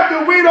the debt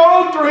that we'd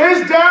owed through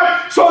his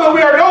death, so that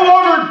we are no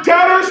longer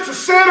debtors to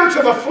sin or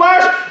to the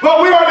flesh,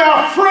 but we are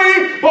now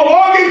free,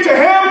 belonging to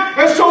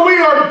him, and so we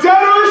are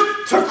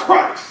debtors to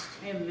Christ.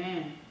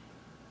 Amen.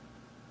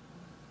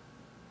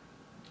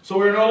 So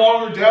we are no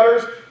longer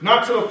debtors,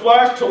 not to the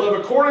flesh, to live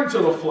according to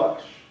the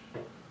flesh.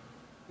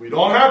 We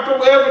don't have to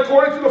live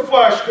according to the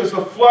flesh, because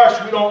the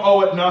flesh, we don't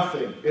owe it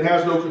nothing. It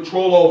has no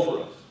control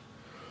over us.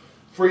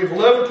 For if you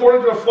live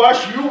according to the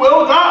flesh, you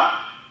will die.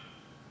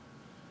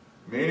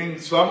 Meaning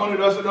someone who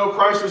doesn't know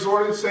Christ as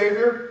Lord and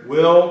Savior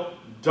will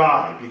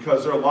die,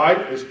 because their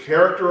life is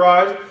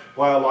characterized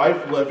by a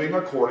life living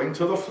according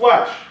to the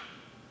flesh.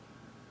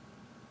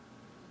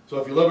 So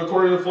if you live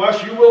according to the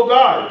flesh, you will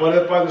die. But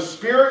if by the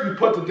Spirit you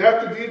put to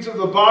death the deeds of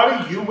the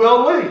body, you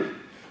will live.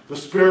 The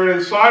Spirit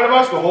inside of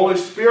us, the Holy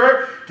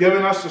Spirit,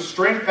 giving us the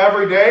strength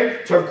every day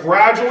to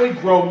gradually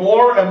grow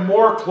more and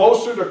more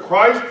closer to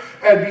Christ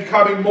and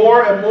becoming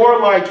more and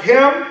more like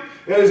him.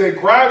 It is a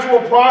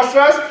gradual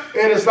process.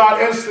 It is not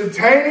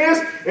instantaneous.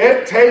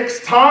 It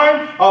takes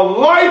time, a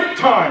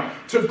lifetime,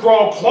 to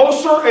grow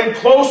closer and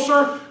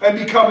closer and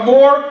become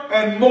more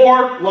and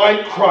more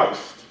like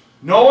Christ.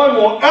 No one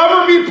will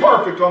ever be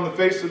perfect on the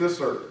face of this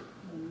earth.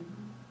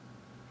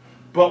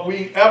 But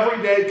we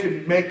every day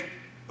can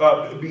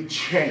be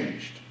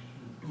changed,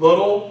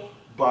 little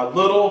by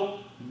little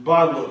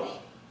by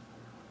little,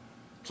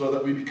 so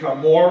that we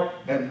become more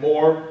and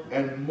more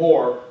and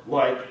more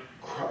like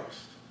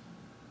Christ.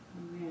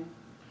 Amen.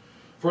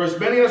 For as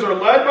many as are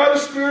led by the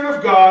Spirit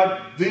of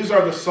God, these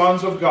are the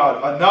sons of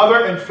God.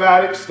 Another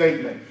emphatic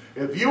statement.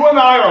 If you and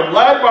I are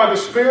led by the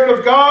Spirit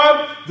of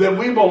God, then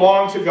we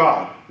belong to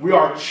God. We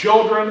are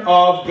children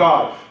of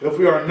God. If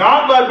we are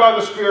not led by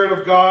the Spirit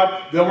of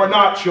God, then we're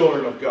not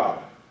children of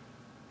God.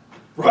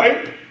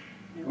 Right?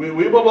 We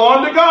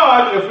belong to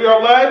God if we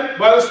are led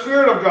by the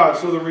Spirit of God.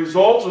 So the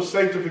results of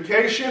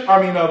sanctification,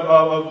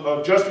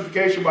 of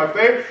justification by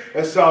faith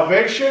and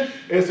salvation,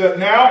 is that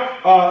now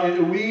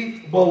we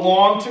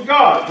belong to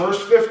God.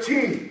 Verse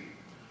 15.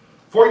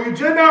 For you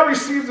did not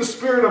receive the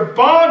spirit of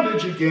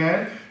bondage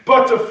again,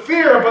 but to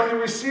fear, but you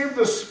received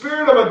the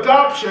spirit of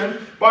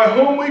adoption, by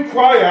whom we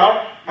cry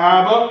out,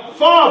 Abba,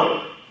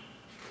 Father.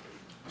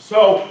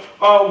 So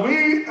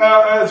we,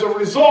 as a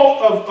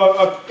result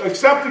of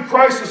accepting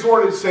Christ as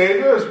Lord and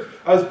Savior,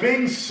 as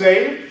being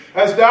saved,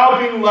 as now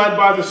being led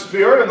by the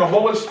Spirit and the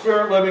Holy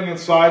Spirit living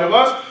inside of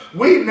us,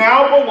 we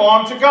now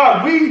belong to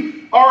God.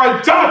 We are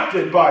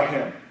adopted by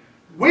him.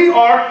 We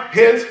are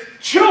his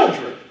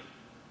children.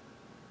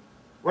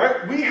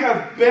 Right? We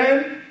have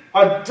been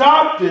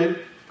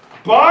adopted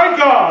by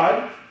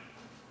God,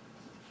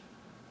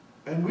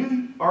 and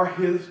we are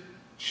his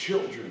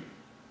children.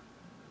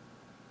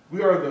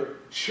 We are the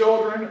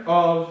children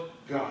of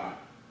God.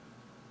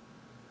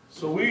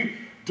 So we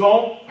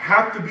don't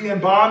have to be in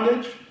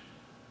bondage,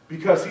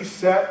 because he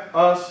set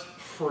us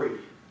free.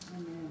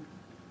 Amen.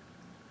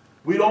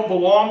 We don't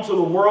belong to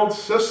the world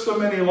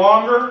system any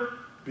longer,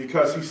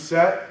 because he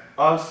set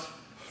us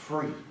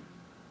free.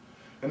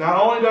 And not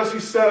only does he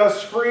set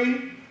us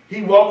free,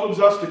 he welcomes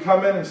us to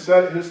come in and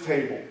sit at his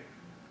table.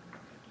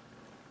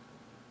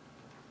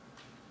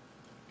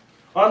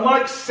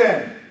 Unlike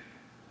sin,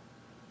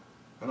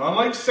 and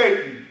unlike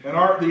Satan, and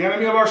the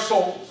enemy of our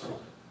souls,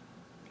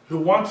 who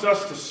wants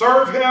us to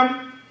serve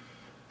him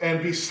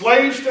and be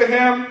slaves to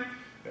him,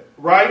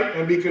 right,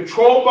 and be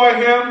controlled by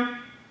him,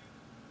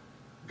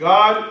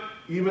 God,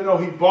 even though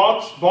he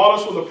bought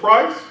us with a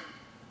price,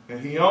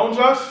 and he owns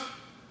us,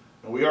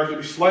 and we are to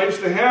be slaves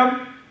to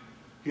him,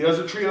 he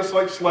doesn't treat us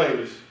like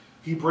slaves.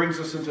 He brings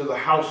us into the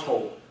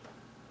household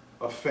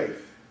of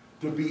faith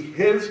to be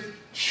his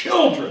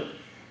children.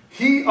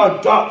 He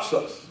adopts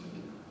us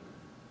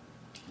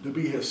to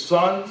be his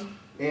sons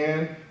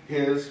and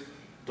his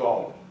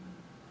daughters.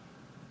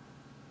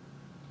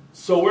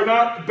 So we're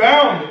not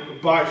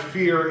bound by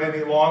fear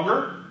any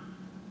longer.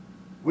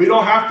 We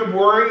don't have to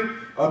worry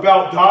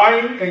about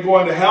dying and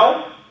going to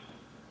hell.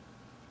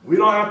 We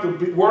don't have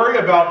to worry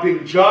about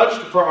being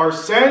judged for our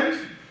sins,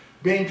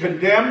 being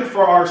condemned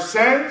for our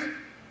sins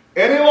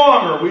any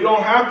longer. We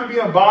don't have to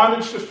be in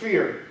bondage to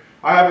fear.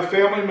 I have a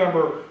family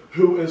member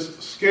who is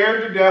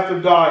scared to death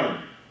of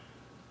dying,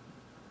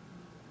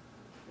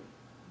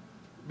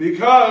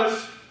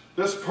 because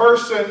this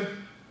person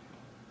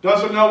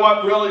doesn't know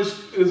what really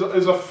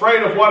is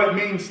afraid of what it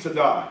means to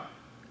die.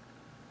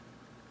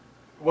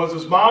 Was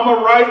his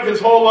mama right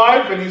his whole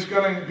life and he's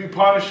going to be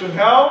punished in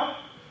hell?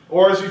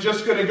 Or is he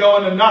just going to go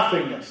into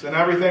nothingness and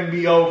everything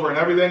be over and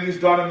everything he's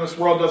done in this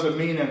world doesn't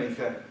mean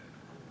anything?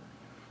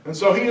 And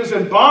so he is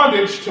in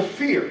bondage to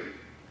fear.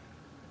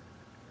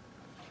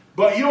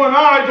 But you and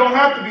I don't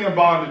have to be in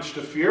bondage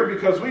to fear,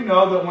 because we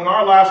know that when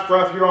our last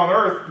breath here on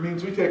earth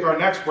means we take our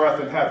next breath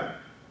in heaven.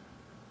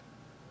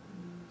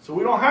 So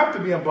we don't have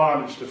to be in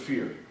bondage to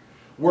fear,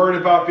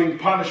 worried about being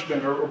punished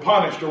or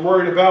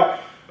worried about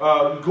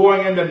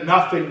going into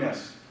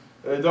nothingness.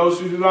 Those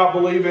who do not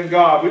believe in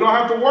God, we don't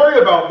have to worry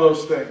about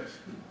those things,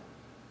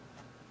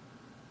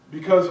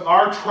 because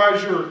our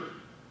treasure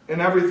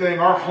and everything,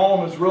 our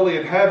home is really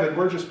in heaven.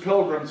 We're just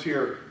pilgrims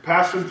here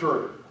passing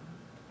through.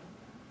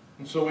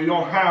 And so we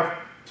don't have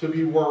to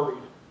be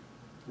worried.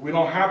 We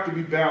don't have to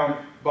be bound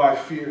by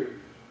fear.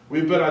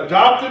 We've been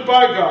adopted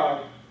by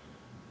God.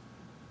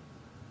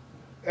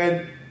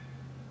 And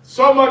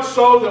so much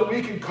so that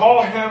we can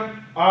call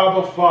him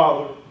Abba,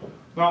 Father.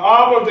 Now,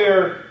 Abba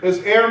there is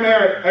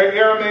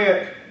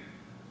Aramaic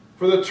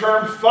for the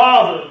term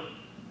father.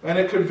 And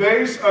it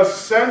conveys a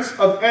sense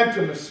of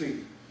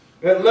intimacy.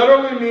 It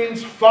literally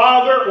means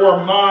father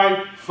or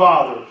my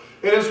father.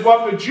 It is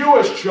what the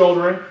Jewish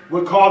children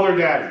would call their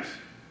daddies.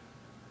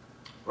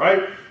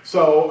 Right?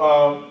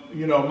 So,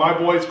 my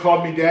boys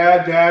called me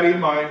Dad, Daddy. They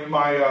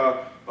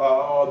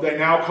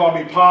now call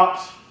me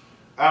Pops.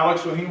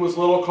 Alex, when he was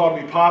little,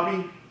 called me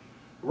Poppy.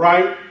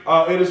 Right?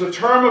 It is a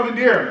term of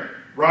endearment.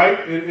 Right?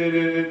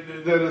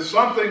 That is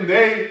something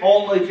they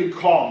only can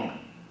call me.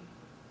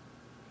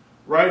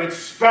 Right? It's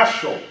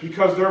special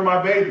because they're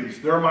my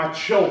babies. They're my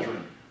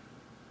children.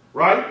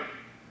 Right?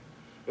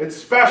 It's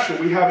special.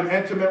 We have an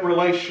intimate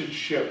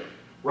relationship.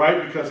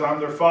 Right? Because I'm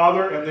their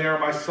father and they are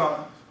my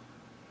sons.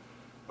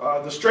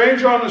 The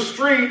stranger on the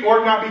street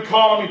ought not be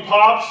calling me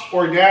Pops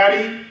or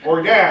Daddy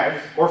or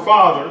Dad or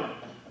Father.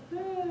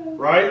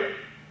 Right?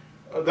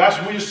 That's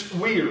just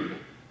weird.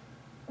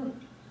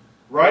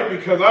 Right?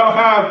 Because I don't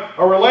have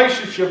a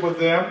relationship with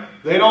them.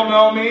 They don't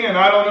know me and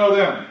I don't know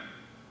them.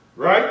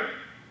 Right?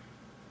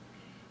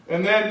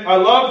 And then I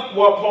love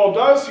what Paul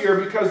does here,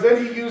 because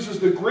then he uses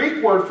the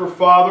Greek word for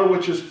father,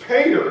 which is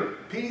pater,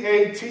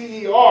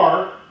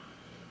 P-A-T-E-R,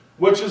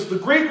 which is the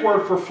Greek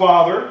word for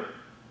father.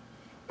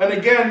 And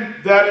again,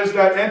 that is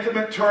that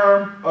intimate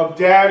term of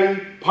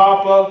daddy,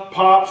 papa,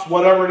 pops,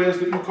 whatever it is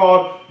that you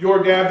call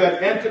your dad,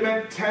 that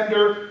intimate,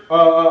 tender,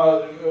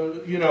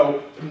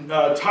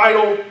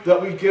 title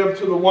that we give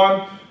to the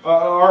one,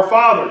 our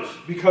fathers,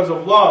 because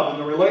of love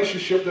and the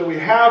relationship that we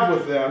have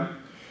with them.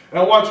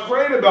 And what's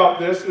great about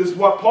this is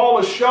what Paul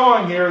is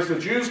showing here is the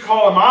Jews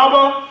call him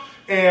Abba,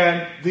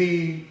 and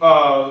the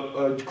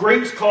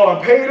Greeks call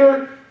him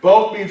Pater,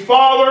 both mean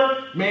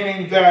father,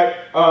 meaning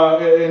that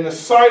in the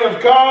sight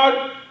of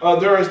God,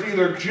 there is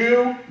neither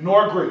Jew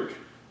nor Greek.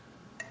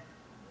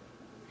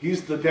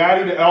 He's the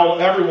daddy to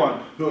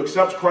everyone who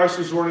accepts Christ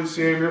as Lord and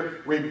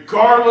Savior,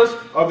 regardless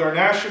of their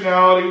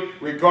nationality,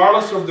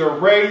 regardless of their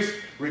race,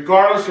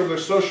 regardless of their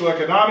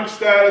socioeconomic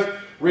status,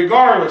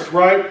 regardless,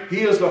 right?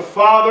 He is the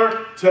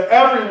father to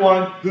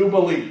everyone who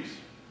believes.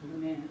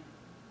 Amen.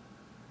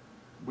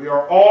 We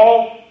are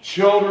all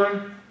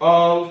children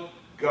of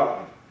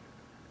God.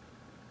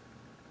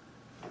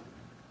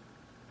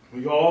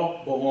 We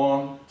all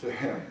belong to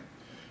him.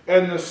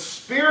 And the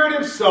Spirit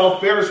himself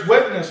bears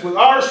witness with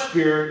our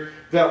spirit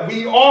that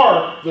we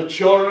are the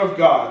children of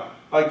God.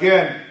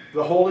 Again,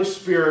 the Holy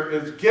Spirit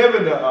is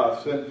given to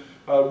us. And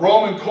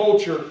Roman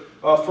culture,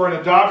 for an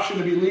adoption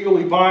to be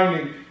legally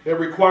binding, it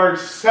required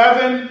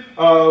 7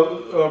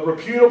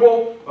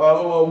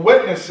 reputable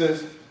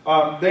witnesses.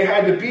 They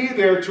had to be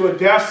there to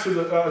attest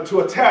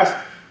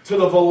to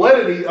the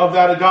validity of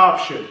that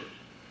adoption.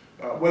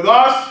 With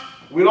us,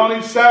 we don't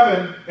need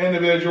 7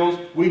 individuals.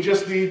 We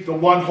just need the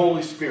one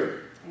Holy Spirit.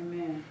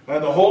 Amen.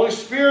 And the Holy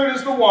Spirit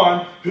is the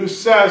one who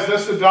says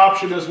this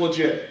adoption is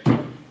legit.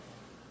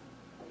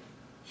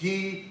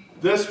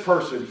 This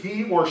person,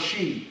 he or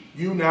she,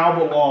 you now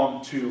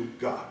belong to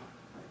God.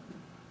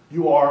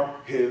 You are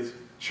his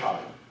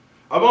child.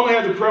 I've only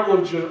had the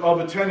privilege of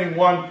attending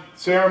one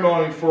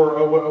ceremony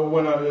for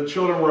when the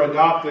children were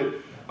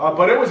adopted,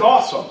 but it was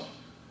awesome.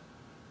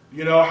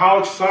 You know, how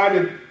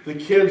excited the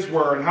kids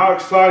were and how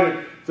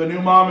excited the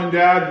new mom and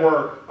dad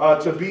were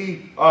to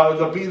be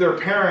their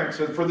parents,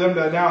 and for them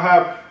to now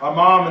have a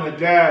mom and a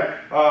dad,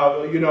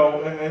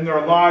 in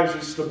their lives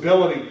and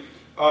stability.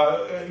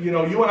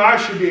 You and I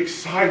should be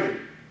excited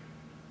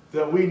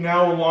that we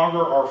no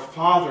longer are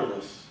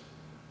fatherless,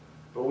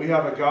 but we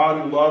have a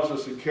God who loves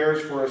us and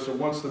cares for us and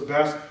wants the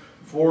best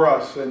for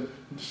us, and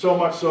so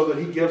much so that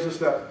he gives us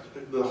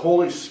the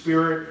Holy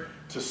Spirit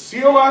to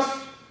seal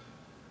us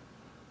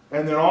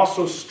and then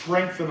also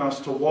strengthen us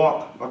to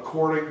walk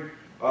according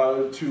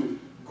to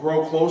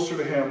grow closer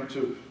to him,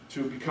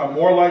 to become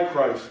more like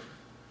Christ.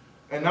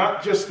 And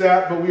not just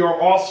that, but we are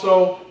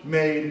also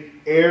made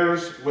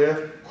heirs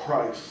with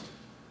Christ.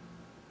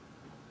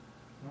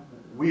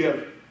 We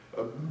have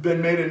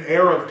been made an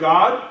heir of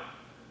God,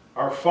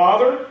 our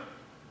Father,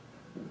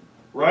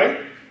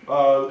 right?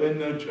 In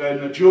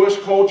the Jewish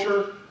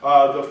culture,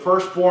 the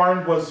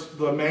firstborn was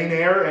the main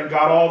heir and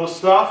got all the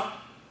stuff,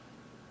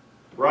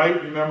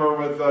 right? Remember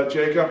with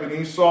Jacob and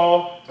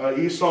Esau?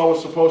 Esau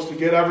was supposed to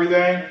get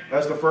everything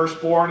as the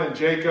firstborn, and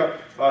Jacob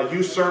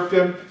usurped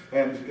him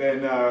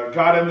and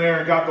got in there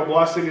and got the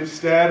blessing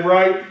instead,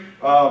 right?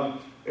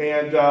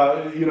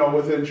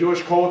 Within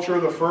Jewish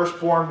culture, the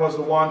firstborn was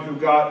the one who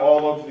got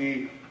all of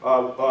the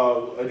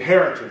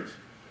inheritance.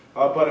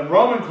 But in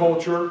Roman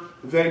culture,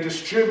 they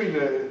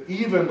distributed it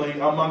evenly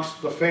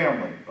amongst the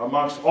family,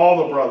 amongst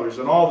all the brothers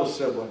and all the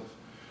siblings.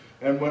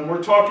 And when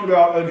we're talking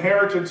about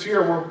inheritance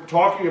here, we're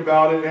talking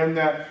about it in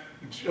that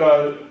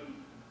the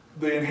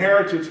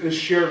inheritance is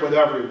shared with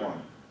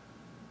everyone.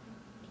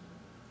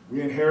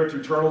 We inherit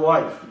eternal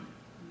life.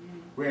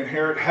 We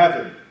inherit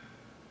heaven,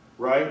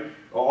 right?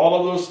 All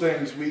of those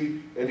things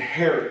we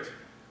inherit.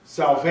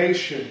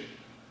 Salvation,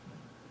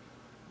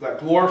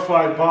 that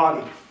glorified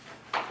body,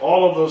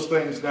 all of those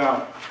things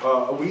now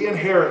we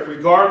inherit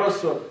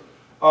regardless of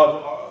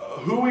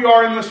who we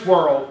are in this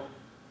world.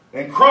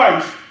 In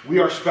Christ, we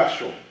are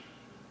special.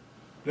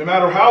 No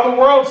matter how the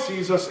world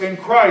sees us, in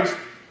Christ,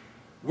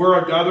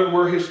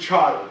 we're His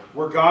child.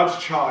 We're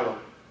God's child.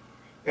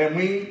 And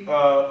we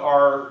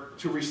are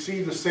to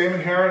receive the same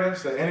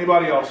inheritance that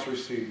anybody else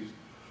receives.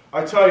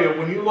 I tell you,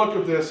 when you look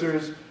at this,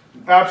 there's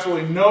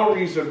absolutely no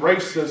reason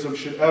racism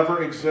should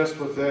ever exist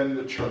within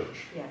the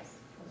church. Yes,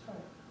 that's right.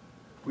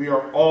 We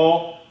are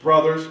all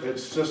brothers and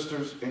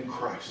sisters in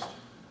Christ.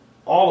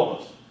 All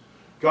of us.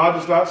 God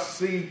does not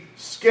see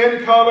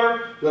skin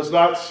color, does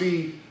not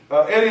see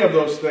any of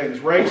those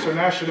things, race or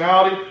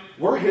nationality.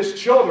 We're His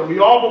children. We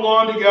all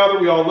belong together.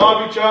 We all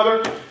love each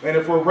other. And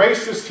if we're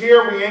racist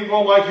here, we ain't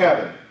going to like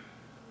heaven.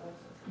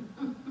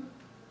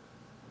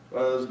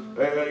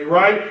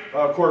 Right?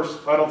 Of course,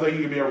 I don't think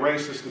you can be a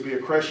racist to be a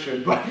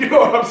Christian, but you know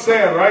what I'm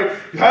saying, right?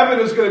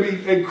 Heaven is going to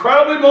be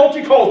incredibly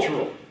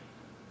multicultural.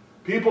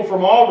 People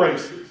from all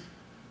races,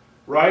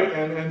 right?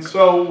 And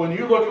so when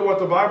you look at what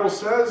the Bible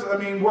says, I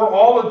mean, we're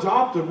all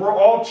adopted. We're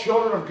all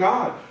children of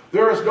God.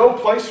 There is no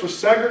place for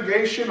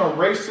segregation or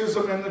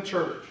racism in the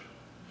church.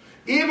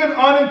 Even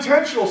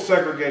unintentional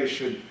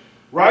segregation,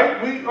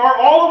 right?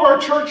 All of our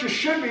churches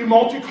should be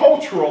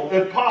multicultural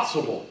if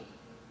possible.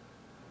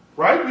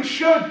 Right? We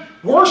should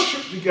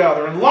worship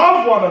together and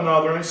love one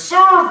another and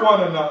serve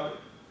one another.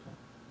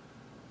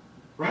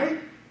 Right?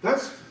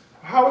 That's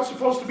how it's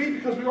supposed to be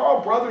because we are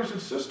all brothers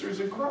and sisters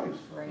in Christ.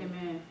 Right.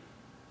 Amen.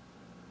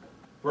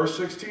 Verse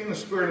 16, the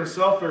Spirit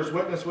Himself bears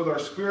witness with our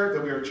spirit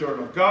that we are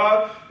children of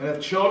God, and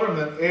if children,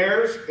 then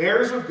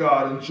heirs of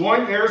God, and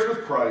joint heirs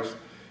with Christ,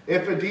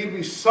 if indeed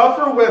we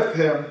suffer with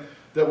Him,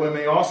 that we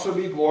may also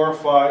be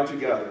glorified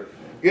together.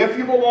 If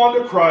you belong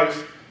to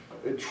Christ,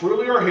 it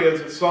truly are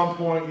His, at some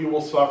point you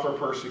will suffer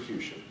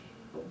persecution.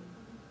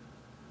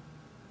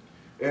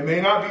 It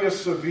may not be as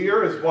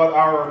severe as what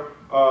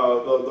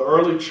the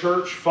early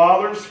church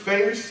fathers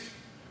faced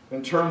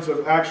in terms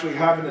of actually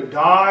having to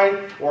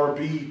die or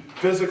be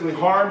physically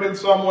harmed in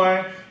some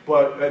way,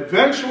 but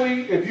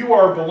eventually, if you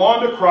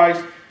belong to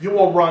Christ, you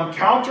will run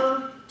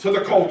counter to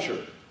the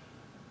culture,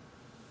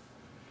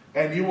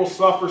 and you will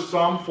suffer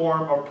some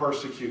form of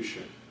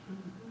persecution.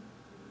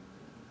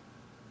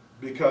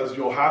 Because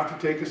you'll have to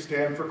take a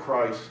stand for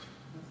Christ,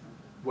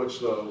 which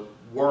the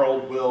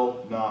world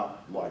will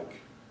not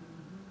like.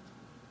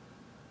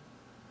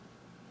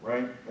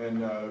 Right?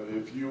 And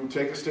if you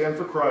take a stand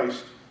for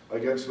Christ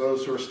against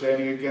those who are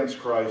standing against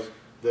Christ,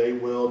 they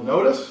will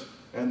notice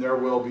and there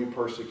will be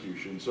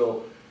persecution.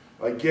 So,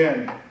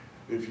 again,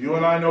 if you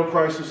and I know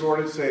Christ as Lord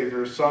and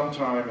Savior,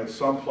 sometime at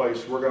some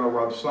place we're going to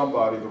rub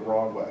somebody the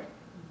wrong way.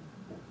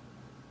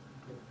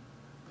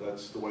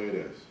 That's the way it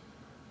is.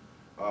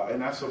 And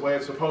that's the way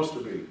it's supposed to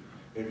be.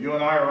 If you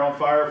and I are on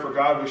fire for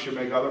God, we should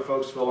make other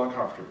folks feel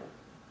uncomfortable.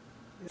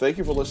 Thank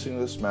you for listening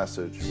to this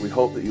message. We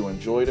hope that you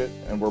enjoyed it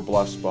and were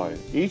blessed by it.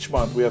 Each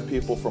month we have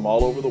people from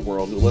all over the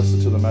world who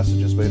listen to the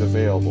messages made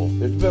available.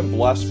 If you've been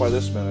blessed by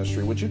this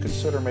ministry, would you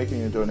consider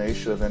making a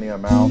donation of any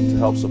amount to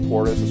help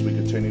support us as we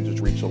continue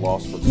to reach the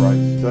lost for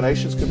Christ?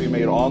 Donations can be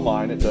made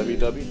online at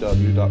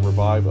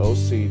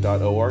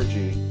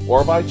www.reviveoc.org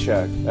or by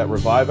check at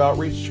Revive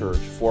Outreach Church,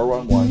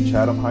 411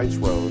 Chatham Heights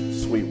Road,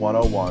 Suite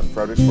 101,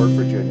 Fredericksburg,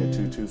 Virginia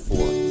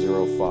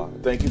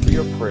 22405. Thank you for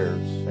your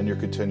prayers and your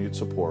continued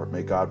support.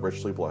 May God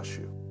richly bless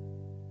you.